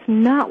think it's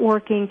not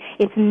working,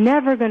 it's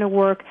never going to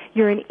work,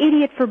 you're an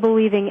idiot for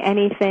believing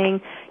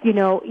anything,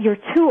 you're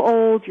too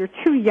old, you're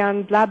too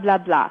young, blah, blah,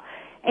 blah.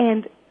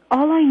 And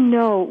all I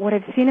know, what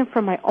I've seen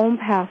from my own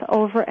path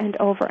over and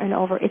over and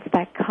over, it's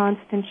that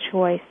constant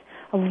choice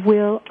of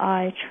will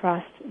I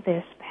trust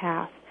this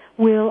path?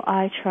 Will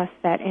I trust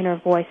that inner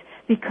voice?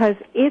 Because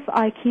if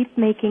I keep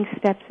making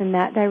steps in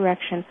that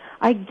direction,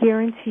 I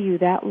guarantee you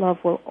that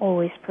love will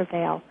always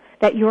prevail,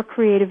 that your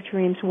creative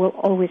dreams will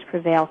always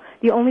prevail.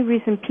 The only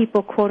reason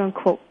people,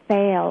 quote-unquote,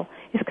 fail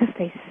is because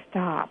they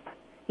stop,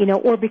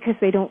 or because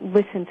they don't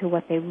listen to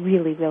what they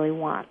really, really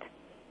want.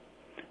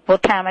 Well,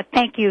 Tama,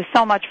 thank you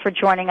so much for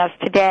joining us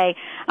today.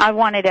 I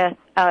wanted to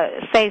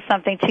say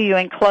something to you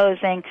in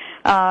closing,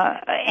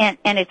 and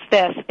it's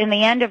this. In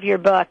the end of your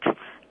book,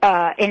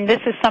 and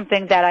this is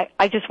something that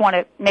I just want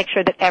to make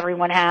sure that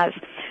everyone has.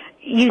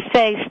 You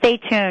say, stay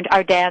tuned,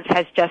 our dance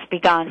has just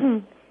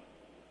begun.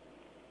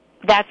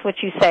 That's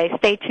what you say.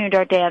 Stay tuned,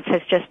 our dance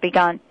has just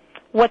begun.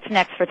 What's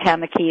next for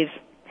Tama Keeves?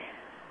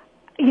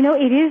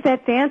 It is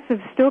that dance of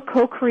still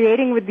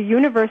co-creating with the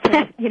universe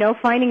and,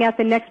 finding out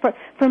the next part.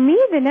 For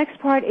me, the next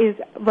part is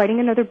writing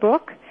another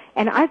book.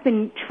 And I've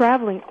been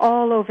traveling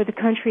all over the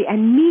country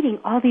and meeting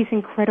all these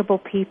incredible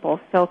people.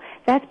 So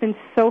that's been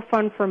so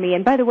fun for me.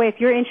 And by the way, if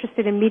you're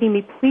interested in meeting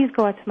me, please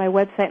go out to my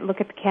website and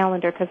look at the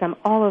calendar because I'm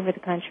all over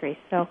the country.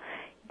 So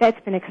that's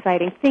been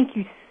exciting. Thank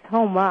you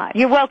so much.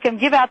 You're welcome.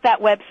 Give out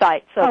that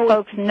website so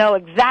folks know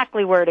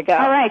exactly where to go.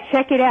 All right,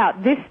 check it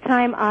out.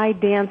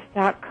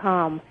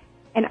 thistimidance.com.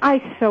 And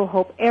I so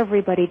hope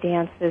everybody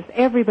dances,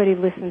 everybody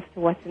listens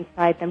to what's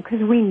inside them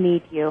because we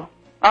need you.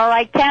 All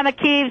right, Tama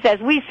Keeves, as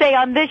we say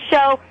on this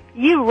show,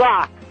 You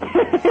rock.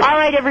 All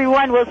right,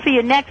 everyone. We'll see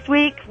you next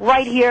week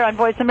right here on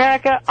Voice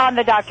America on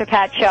the Dr.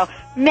 Pat Show.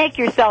 Make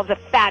yourselves a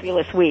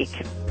fabulous week.